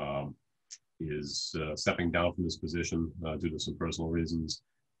 is stepping down from this position due to some personal reasons.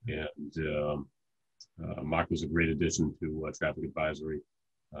 And Mark was a great addition to Traffic Advisory.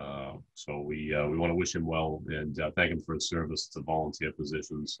 So we want to wish him well and thank him for his service. It's a volunteer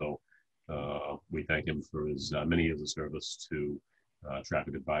position. So we thank him for his many years of service to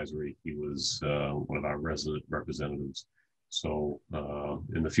Traffic Advisory. He was one of our resident representatives. So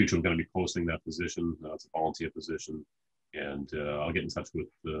in the future, we're going to be posting that position. It's a volunteer position. And I'll get in touch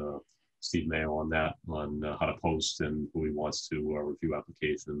with Steve Mayo on that, on how to post and who he wants to review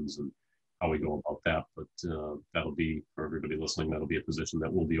applications and how we go about that. But that'll be, for everybody listening, that'll be a position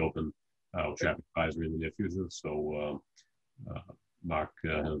that will be open with Traffic Advisory in the near future. So Mark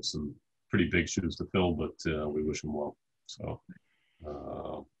has some pretty big shoes to fill, but we wish him well. So,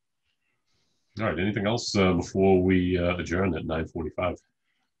 all right, anything else before we adjourn at 9:45?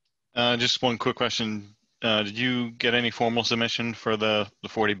 Just one quick question. Did you get any formal submission for the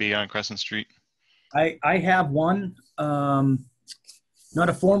 40B on Crescent Street? I have one, not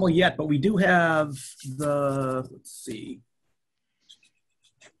a formal yet, but we do have let's see.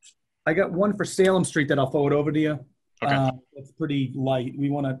 I got one for Salem Street that I'll forward over to you. Okay. It's pretty light.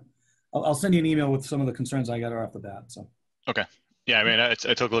 I'll send you an email with some of the concerns I got off the bat. So. Okay. Yeah, I mean, I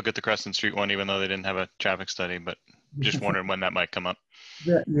took a look at the Crescent Street one, even though they didn't have a traffic study, but just wondering when that might come up.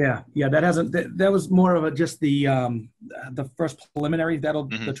 Yeah. That hasn't. That was more of just the first preliminary.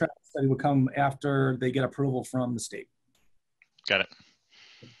 The traffic study would come after they get approval from the state. Got it.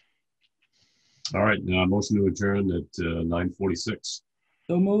 All right. Motion to adjourn at 9:46.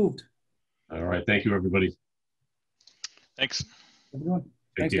 So moved. All right. Thank you, everybody. Thanks. Have a good one.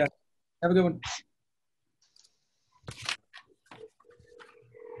 Thanks, you. guys. Have a good one.